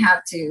 I mean, I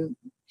have to.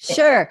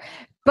 Sure.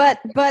 But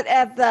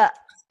at the,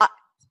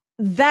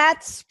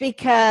 that's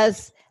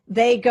because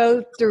they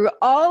go through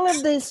all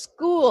of this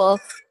school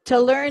to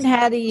learn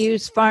how to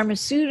use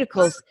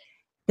pharmaceuticals.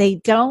 They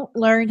don't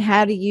learn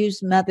how to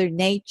use Mother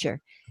Nature.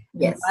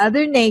 Yes.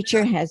 Mother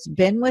Nature has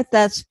been with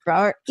us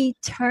for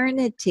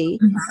eternity,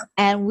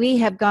 and we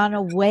have gone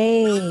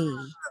away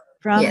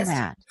from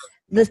that.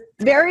 The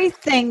very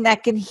thing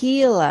that can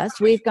heal us,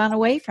 we've gone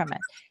away from it.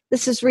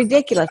 This is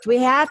ridiculous. We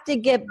have to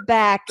get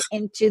back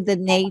into the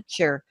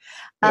nature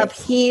of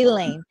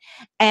healing,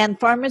 and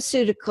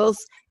pharmaceuticals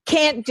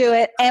can't do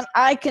it. And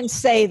I can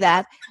say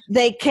that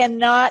they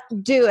cannot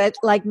do it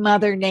like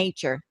Mother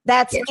Nature.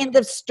 That's end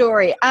of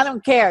story. I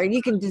don't care.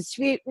 You can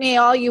dispute me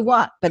all you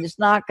want, but it's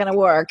not going to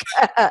work.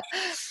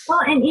 Well,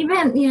 and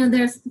even,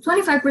 there's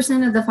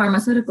 25% of the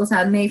pharmaceuticals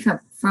are made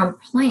from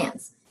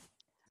plants.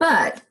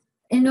 But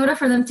in order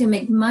for them to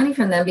make money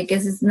from them,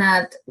 because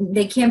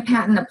they can't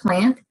patent a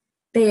plant,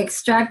 they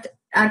extract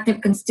active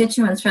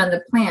constituents from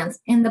the plants,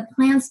 and the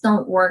plants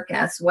don't work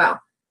as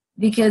well.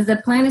 Because the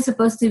plant is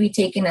supposed to be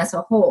taken as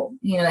a whole.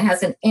 It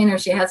has an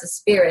energy, it has a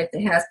spirit,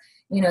 it has,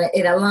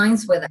 it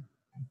aligns with it.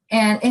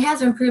 And it has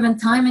been proven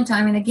time and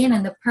time and again.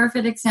 And the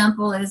perfect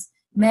example is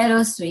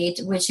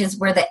meadowsweet, which is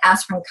where the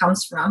aspirin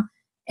comes from.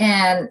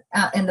 And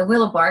in the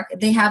willow bark,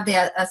 they have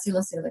the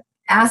salicylic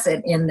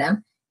acid in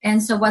them.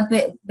 And so what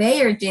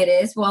Bayer did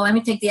is, well, let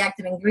me take the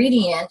active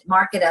ingredient,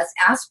 mark it as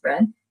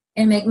aspirin,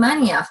 and make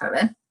money off of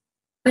it.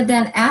 But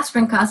then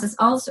aspirin causes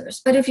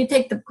ulcers. But if you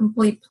take the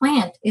complete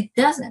plant, it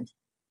doesn't.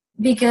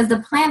 Because the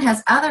plant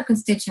has other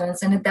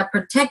constituents in it that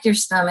protect your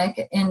stomach,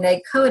 and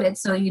they coat it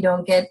so you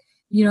don't get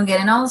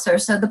an ulcer.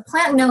 So the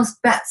plant knows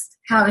best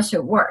how it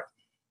should work.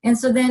 And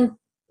so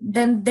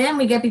then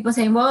we get people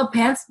saying, well,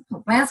 plants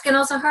can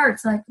also hurt.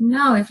 It's like,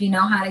 no, if you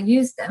know how to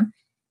use them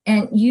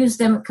and use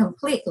them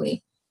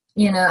completely,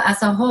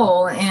 as a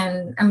whole.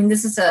 And I mean,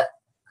 this is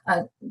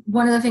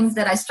one of the things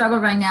that I struggle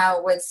right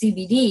now with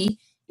CBD,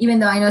 even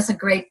though I know it's a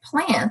great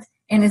plant.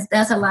 And it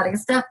does a lot of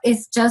stuff.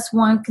 It's just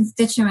one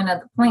constituent of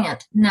the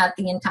plant, not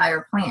the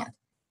entire plant.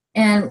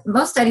 And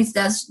most studies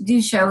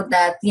do show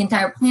that the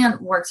entire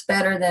plant works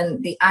better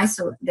than the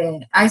isolate.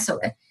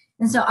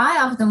 And so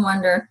I often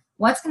wonder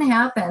what's going to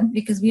happen,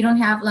 because we don't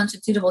have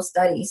longitudinal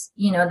studies,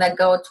 that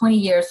go 20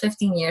 years,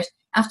 15 years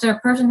after a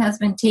person has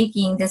been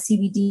taking the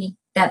CBD,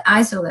 that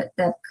isolate,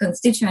 that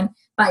constituent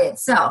by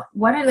itself.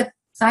 What are the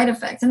side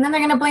effects? And then they're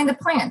going to blame the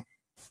plant.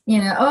 The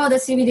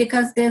CBD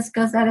cause this,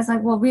 cause that. It's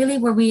like, well, really,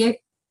 were we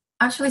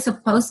actually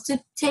supposed to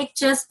take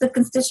just the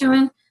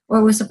constituent,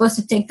 or we're supposed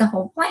to take the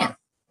whole plant?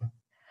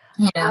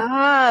 You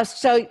know?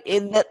 So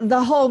in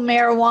the whole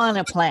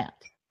marijuana plant.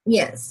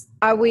 Yes.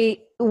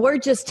 We're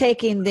just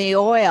taking the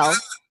oil,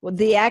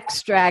 the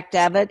extract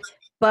of it,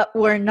 but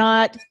we're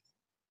not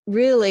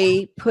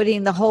really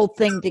putting the whole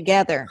thing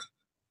together.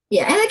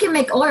 Yeah, and they can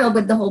make oil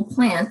with the whole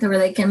plant, or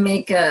they can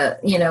make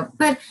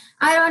but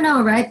I don't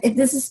know, right?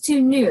 This is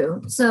too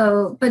new.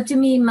 So, but to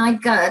me, my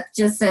gut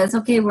just says,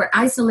 okay, we're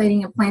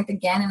isolating a plant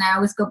again. And I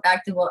always go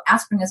back to, well,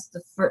 aspirin is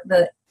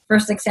the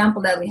first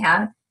example that we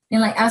have.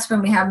 And like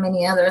aspirin, we have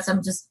many others.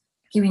 I'm just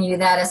giving you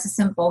that as a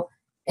simple.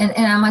 And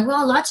I'm like,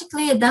 well,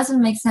 logically, it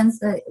doesn't make sense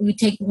that we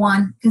take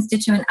one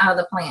constituent out of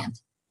the plant.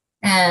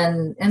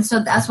 And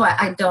so that's why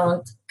I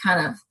don't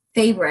kind of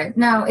favor it.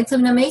 Now, it's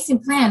an amazing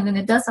plant, and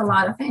it does a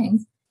lot of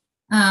things.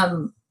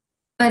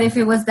 But if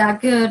it was that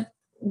good,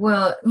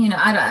 well,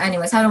 I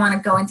don't want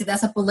to go into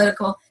that's a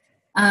political,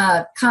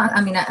 like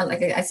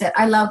I said,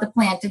 I love the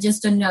plant. I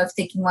just don't know if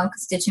taking one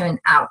constituent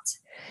out.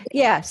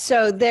 Yeah.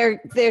 So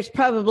there's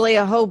probably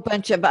a whole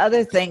bunch of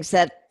other things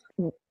that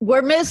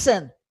we're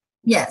missing.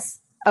 Yes.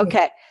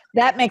 Okay.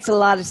 That makes a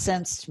lot of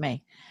sense to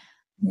me.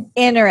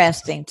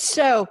 Interesting.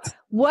 So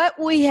what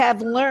we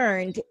have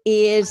learned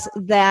is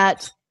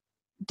that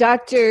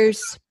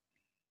doctors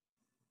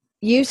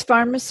use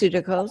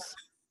pharmaceuticals.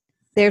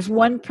 There's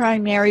one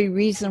primary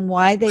reason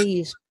why they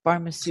use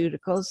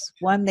pharmaceuticals.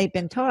 One, they've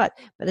been taught,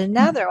 but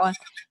another one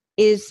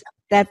is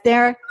that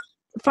their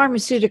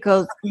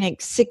pharmaceuticals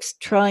make $6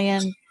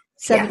 trillion,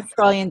 $7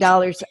 trillion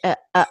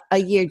a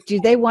year. Do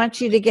they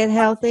want you to get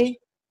healthy?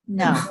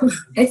 No.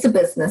 It's a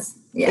business.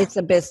 Yeah. It's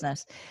a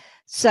business.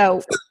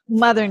 So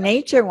Mother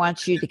Nature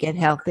wants you to get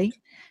healthy.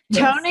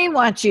 Yes. Tony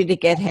wants you to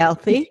get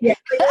healthy. Yeah.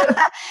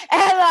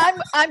 And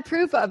I'm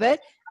proof of it.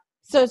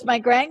 So is my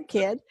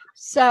grandkid.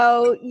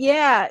 So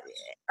yeah,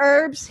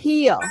 herbs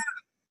heal.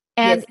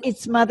 And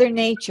it's Mother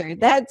Nature.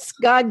 That's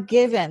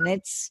God-given.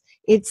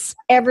 It's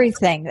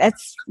everything.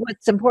 That's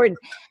what's important.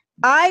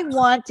 I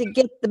want to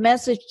get the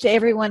message to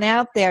everyone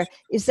out there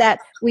is that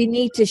we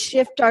need to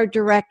shift our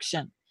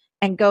direction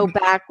and go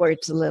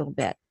backwards a little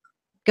bit.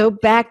 Go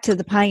back to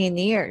the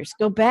pioneers.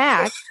 Go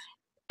back.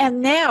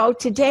 And now,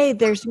 today,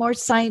 there's more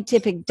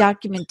scientific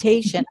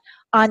documentation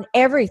on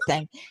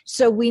everything.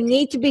 So we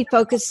need to be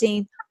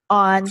focusing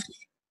on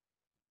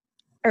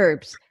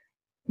herbs.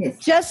 Yes.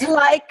 Just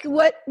like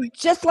what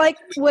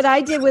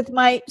I did with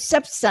my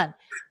stepson.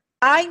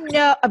 I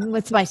know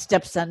with my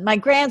stepson, my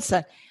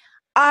grandson.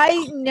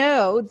 I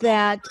know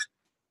that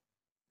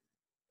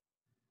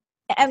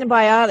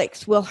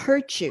antibiotics will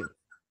hurt you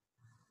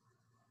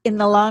in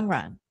the long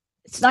run.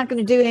 It's not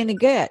going to do any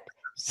good.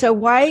 So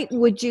why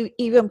would you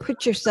even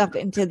put yourself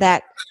into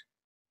that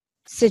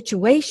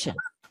situation?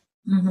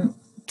 Mm-hmm.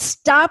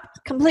 Stop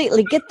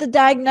completely, get the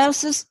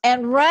diagnosis,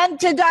 and run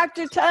to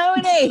Dr.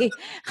 Tony.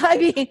 I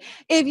mean,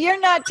 if you're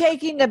not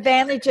taking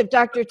advantage of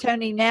Dr.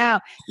 Tony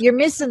now, you're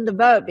missing the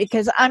boat,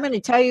 because I'm going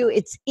to tell you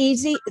it's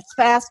easy, it's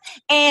fast,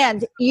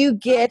 and you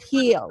get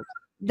healed.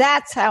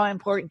 That's how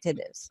important it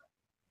is.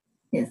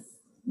 Yes.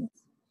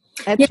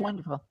 That's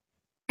wonderful.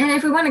 And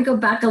if we want to go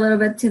back a little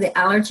bit to the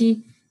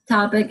allergy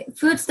topic,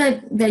 foods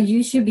that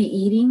you should be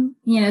eating,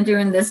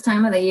 during this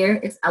time of the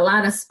year, it's a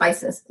lot of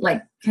spices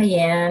like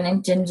cayenne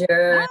and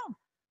ginger,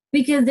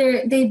 because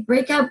they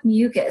break up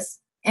mucus,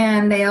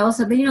 and they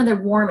also, they're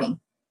warming,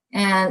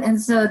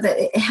 and so that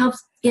it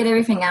helps get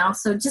everything out.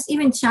 So just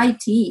even chai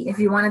tea, if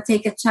you want to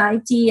take a chai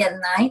tea at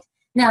night.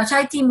 Now,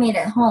 chai tea made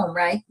at home,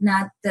 right?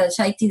 Not the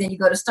chai tea that you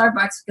go to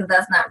Starbucks, because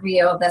that's not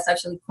real. That's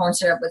actually corn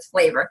syrup with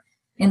flavor,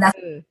 and that's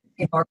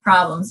more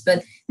problems.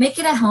 But make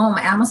it at home.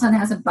 Amazon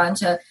has a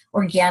bunch of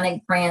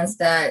organic brands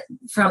that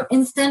from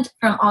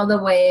all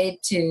the way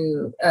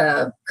to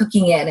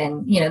cooking it,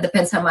 and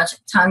depends how much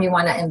time you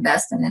want to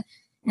invest in it.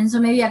 And so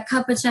maybe a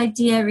cup of chai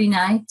tea every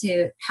night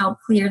to help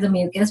clear the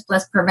mucus,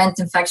 plus prevent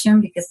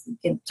infection, because it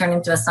can turn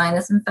into a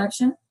sinus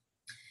infection.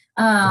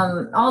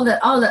 All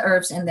the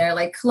herbs in there,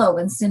 like clove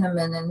and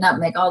cinnamon and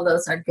nutmeg, all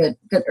those are good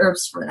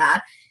herbs for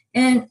that.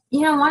 And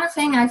one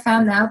thing I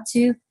found out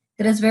too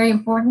that is very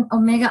important: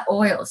 omega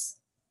oils.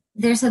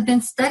 There's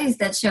been studies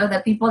that show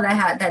that people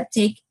that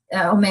take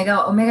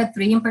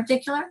omega-3 in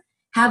particular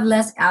have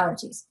less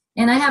allergies.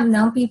 And I have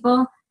known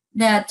people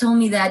that told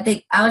me that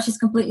the allergies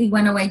completely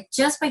went away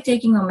just by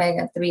taking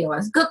omega-3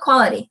 oils, good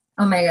quality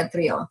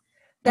omega-3 oil.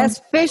 That's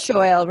fish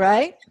oil,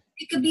 right?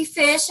 It could be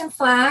fish and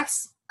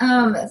flax.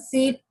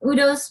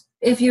 Udo's.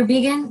 If you're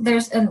vegan,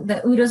 there's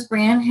the Udo's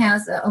brand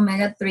has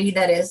omega-3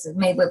 that is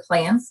made with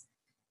plants.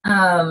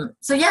 So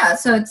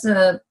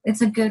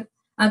it's a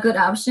good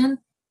option.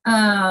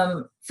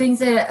 Things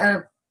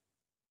that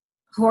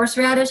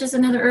horseradish is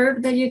another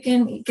herb that you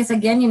can, because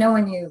again,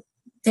 when you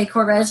take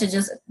horseradish, it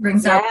just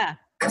brings out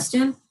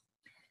digestion.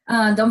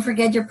 Don't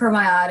forget your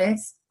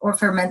probiotics or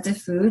fermented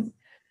food,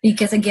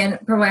 because again,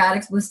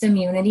 probiotics boost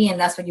immunity, and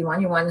that's what you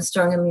want. You want a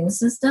strong immune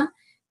system.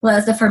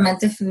 Plus the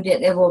fermented food,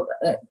 it will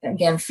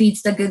again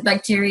feeds the good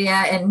bacteria.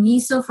 And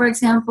miso, for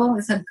example,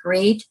 is a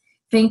great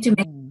thing to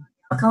make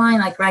alkaline.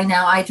 Like right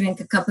now, I drink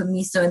a cup of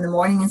miso in the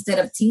morning instead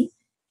of tea.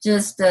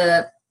 Just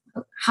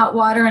hot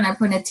water, and I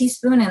put in a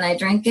teaspoon and I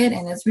drink it,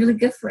 and it's really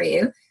good for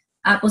you.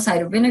 Apple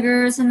cider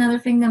vinegar is another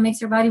thing that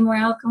makes your body more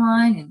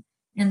alkaline,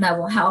 and that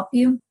will help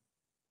you.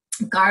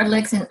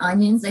 Garlics and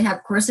onions, they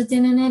have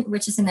quercetin in it,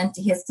 which is an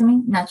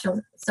antihistamine,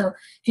 natural. So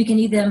if you can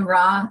eat them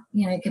raw,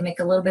 you can make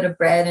a little bit of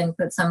bread and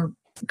put some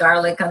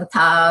garlic on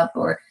top,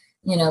 or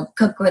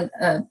cook with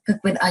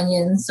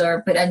onions,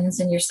 or put onions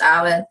in your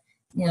salad.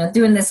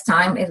 During this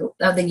time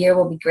of the year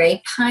will be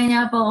great.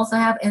 Pineapple also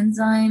have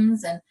enzymes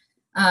and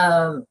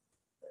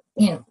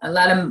a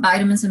lot of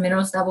vitamins and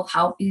minerals that will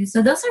help you.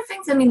 So those are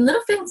things.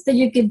 Little things that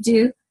you could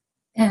do,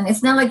 and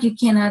it's not like you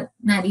cannot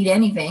not eat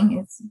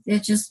anything.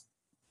 It's just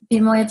pay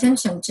more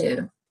attention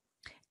to.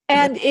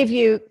 And if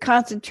you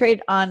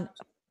concentrate on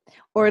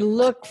or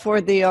look for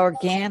the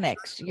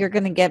organics, you're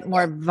going to get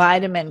more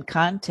vitamin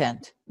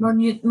content, more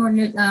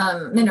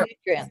minerals.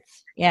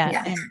 Nutrients,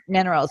 and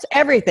minerals.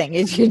 Everything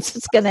is you're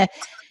just going to.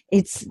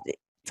 It's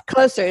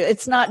closer.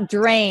 It's not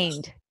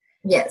drained.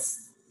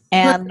 Yes,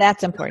 and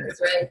that's important.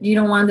 That's right. You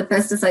don't want the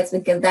pesticides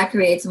because that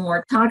creates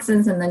more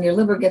toxins, and then your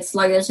liver gets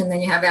sluggish, and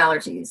then you have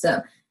allergies.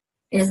 So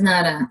it's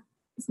not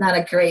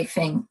a great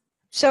thing.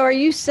 So are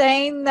you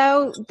saying,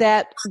 though,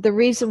 that the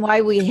reason why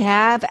we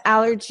have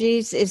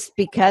allergies is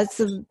because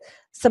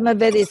some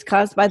of it is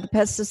caused by the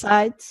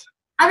pesticides?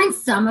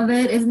 Some of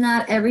it is,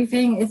 not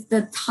everything. It's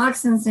the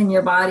toxins in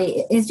your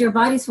body. Your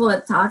body's full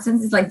of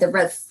toxins. It's like the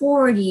red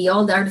 40,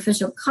 all the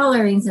artificial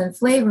colorings and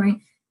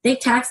flavoring. They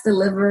tax the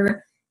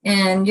liver,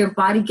 and your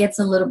body gets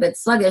a little bit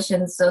sluggish,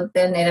 and so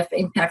then it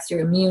impacts your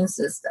immune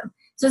system.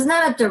 So it's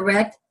not a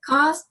direct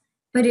cause,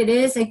 but it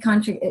is it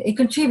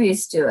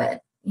contributes to it.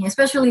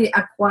 Especially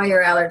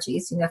acquired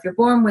allergies. If you're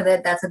born with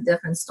it, that's a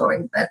different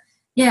story. But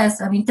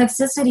yes,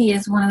 toxicity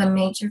is one of the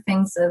major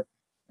things of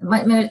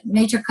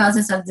major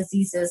causes of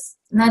diseases,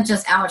 not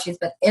just allergies,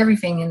 but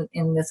everything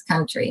in this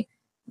country.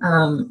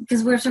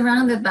 Because we're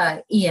surrounded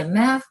by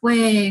EMF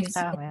waves,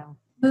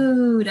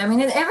 food.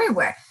 It's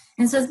everywhere.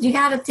 And so you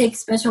got to take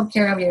special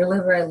care of your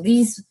liver at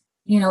least,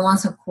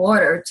 once a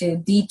quarter to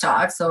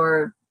detox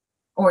or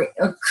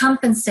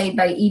compensate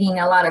by eating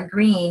a lot of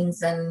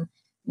greens and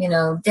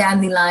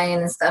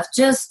dandelion and stuff,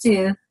 just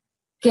to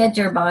get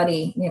your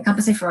body,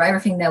 compensate for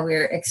everything that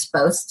we're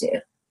exposed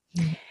to.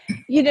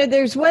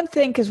 There's one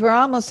thing, because we're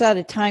almost out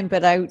of time,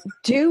 but I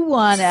do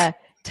want to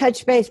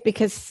touch base,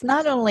 because it's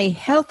not only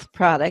health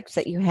products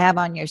that you have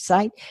on your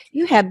site,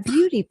 you have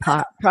beauty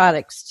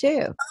products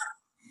too.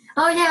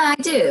 Oh yeah,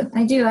 I do.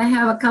 I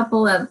have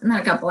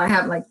I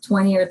have like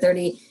 20 or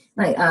 30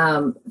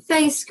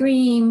 face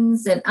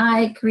creams and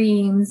eye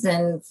creams,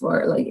 and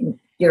for like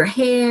your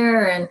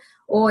hair, and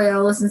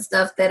oils and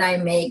stuff that I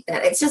make.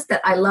 That it's just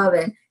that I love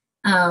it.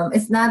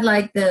 It's not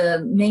like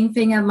the main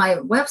thing of my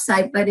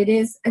website, but it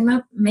is. I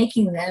love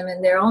making them,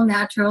 and they're all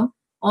natural,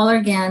 all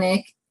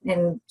organic,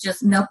 and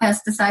just no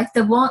pesticides.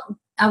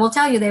 I will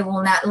tell you, they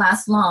will not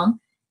last long,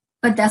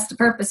 but that's the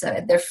purpose of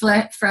it. They're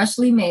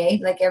freshly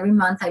made. Like every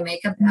month I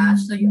make a batch,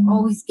 so you're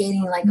always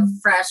getting like a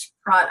fresh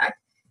product,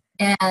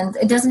 and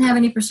it doesn't have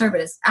any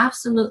preservatives.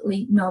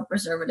 Absolutely no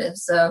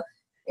preservatives. So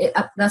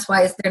that's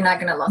why they're not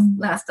going to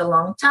last a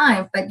long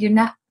time. But you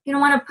don't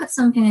want to put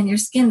something in your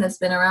skin that's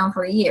been around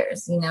for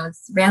years.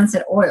 It's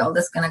rancid oil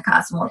that's going to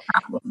cause more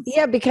problems.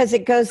 Yeah, because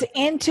it goes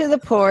into the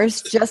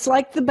pores just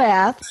like the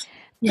bath.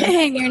 Yes.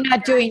 And you're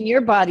not doing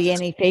your body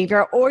any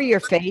favor, or your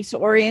face,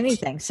 or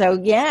anything. So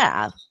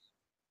yeah,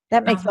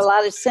 that makes a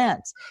lot of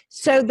sense.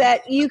 So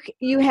that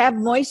you have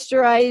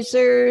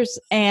moisturizers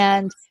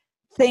and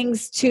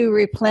things to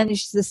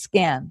replenish the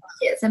skin.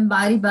 Yes, and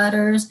body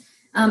butters.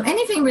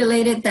 Anything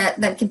related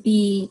that could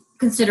be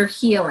considered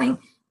healing.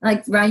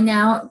 Like right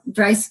now,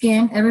 dry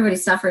skin,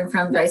 everybody's suffering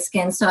from dry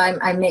skin. So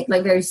I make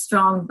like very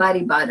strong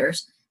body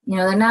butters.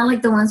 They're not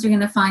like the ones you're going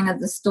to find at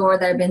the store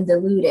that have been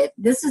diluted.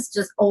 This is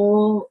just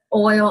oil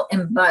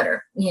and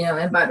butter,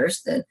 and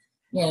butters that,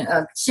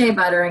 shea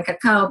butter and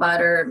cacao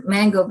butter,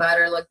 mango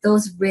butter, like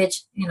those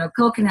rich,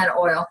 coconut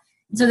oil.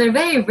 So they're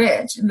very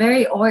rich,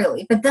 very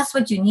oily, but that's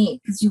what you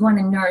need, because you want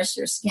to nourish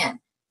your skin.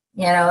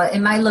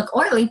 It might look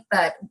oily,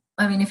 but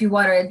if you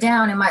water it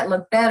down, it might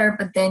look better,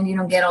 but then you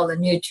don't get all the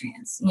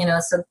nutrients,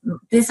 so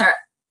these are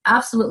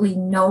absolutely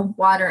no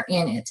water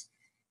in it.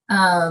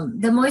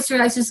 The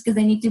moisturizers, because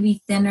they need to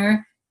be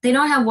thinner, they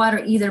don't have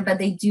water either, but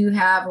they do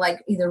have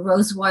like either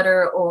rose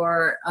water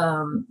or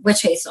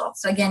witch hazel.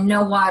 So again,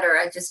 no water.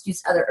 I just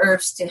use other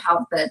herbs to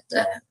help it,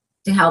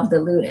 to help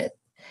dilute it.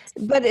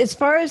 But as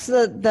far as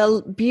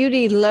the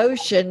beauty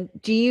lotion,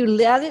 do you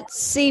let it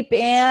seep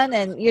in,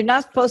 and you're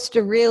not supposed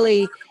to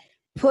really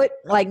put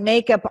like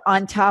makeup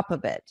on top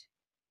of it,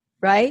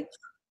 right?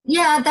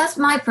 Yeah, that's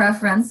my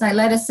preference. I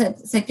let it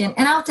sit in.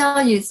 And I'll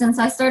tell you, since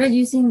I started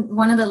using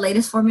one of the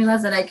latest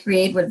formulas that I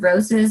create with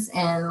roses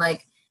and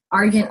like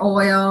argan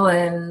oil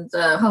and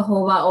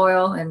jojoba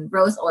oil and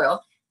rose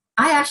oil,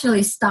 I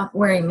actually stopped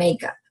wearing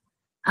makeup.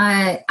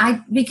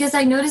 Because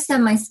I noticed that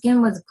my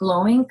skin was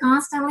glowing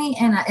constantly,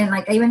 and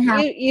like I even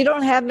have You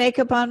don't have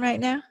makeup on right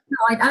now? no,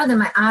 other than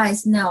my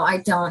eyes, no, I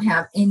don't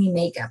have any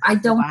makeup. I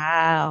don't.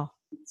 Wow.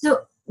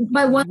 So,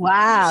 but one.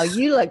 Wow,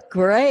 you look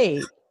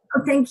great.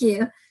 Oh, thank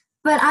you.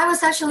 But I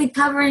was actually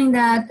covering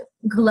that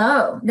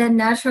glow, that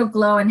natural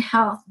glow and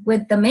health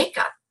with the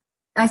makeup.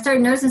 I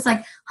started noticing it's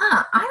like,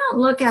 I don't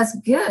look as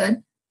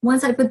good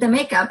once I put the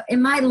makeup. It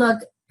might look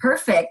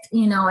perfect,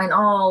 and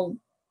all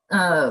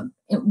in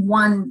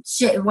one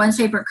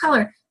shape or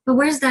color, but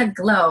where's that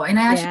glow? And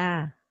I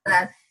actually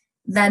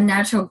that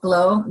natural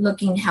glow,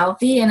 looking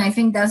healthy, and I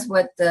think that's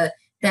what that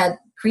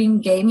cream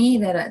gave me,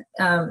 that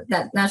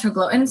natural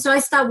glow. And so I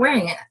stopped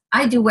wearing it.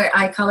 I do wear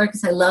eye color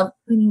because I love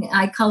putting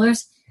eye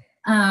colors.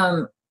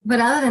 But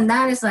other than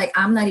that, it's like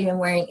I'm not even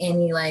wearing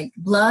any like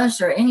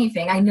blush or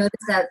anything. I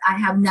noticed that I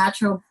have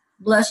natural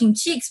blushing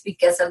cheeks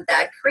because of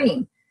that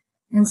cream.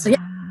 And so,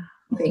 I'm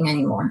not doing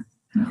anymore.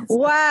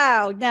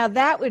 Wow. Now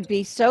that would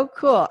be so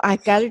cool. I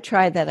got to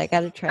try that. I'm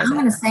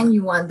going to send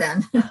you one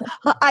then.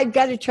 I've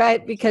got to try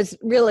it because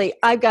really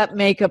I've got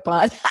makeup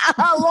on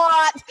a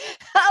lot.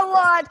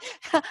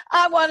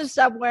 I want to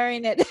stop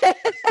wearing it.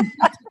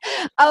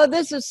 Oh,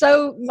 this is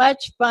so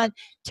much fun.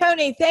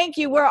 Tony, thank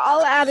you. We're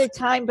all out of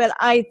time, but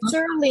I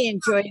thoroughly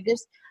enjoyed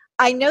this.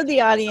 I know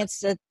the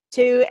audience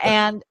too.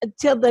 And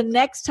until the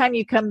next time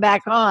you come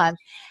back on,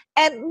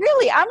 and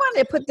really, I want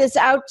to put this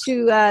out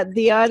to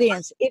the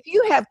audience. If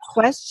you have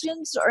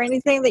questions or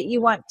anything that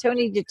you want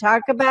Tony to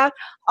talk about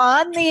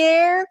on the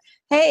air,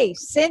 hey,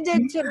 send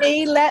it to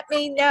me. Let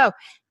me know.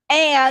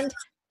 And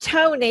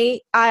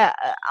Tony,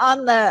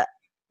 on the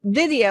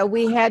video,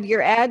 we have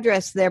your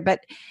address there,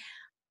 but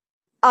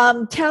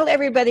tell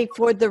everybody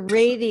for the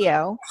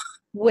radio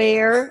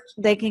where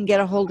they can get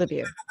a hold of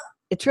you.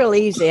 It's real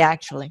easy,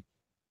 actually.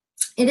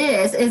 It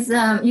is. It's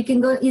you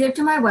can go either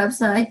to my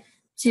website,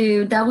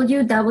 to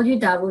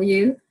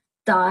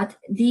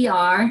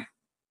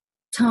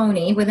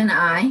www.drtony with an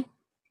I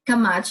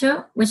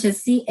Camacho, which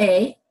is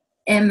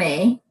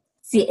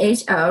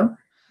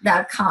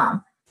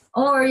CAMACHO.com.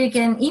 Or you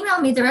can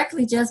email me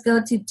directly. Just go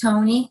to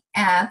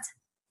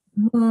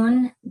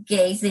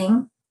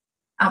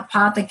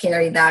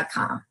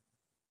Tony@moongazingapothecary.com.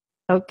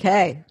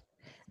 Okay.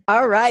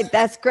 All right.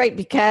 That's great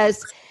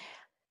because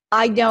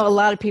I know a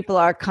lot of people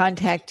are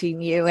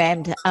contacting you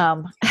and,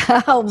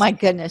 oh my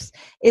goodness,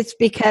 it's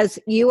because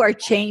you are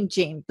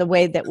changing the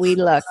way that we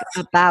look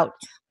about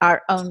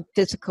our own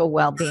physical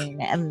well-being.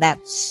 And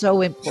that's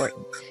so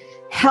important.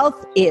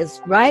 Health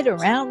is right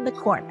around the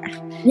corner.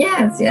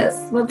 Yes.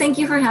 Well, thank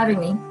you for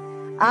having me.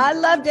 I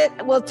loved it.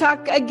 We'll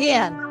talk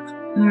again.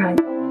 All right.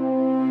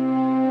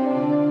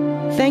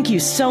 Thank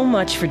you so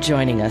much for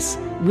joining us.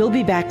 We'll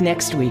be back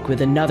next week with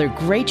another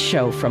great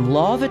show from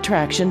Law of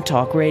Attraction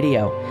Talk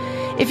Radio.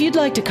 If you'd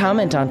like to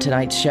comment on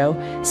tonight's show,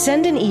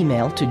 send an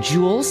email to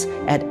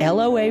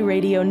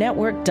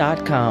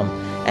jules@loaradionetwork.com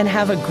and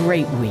have a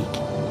great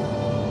week.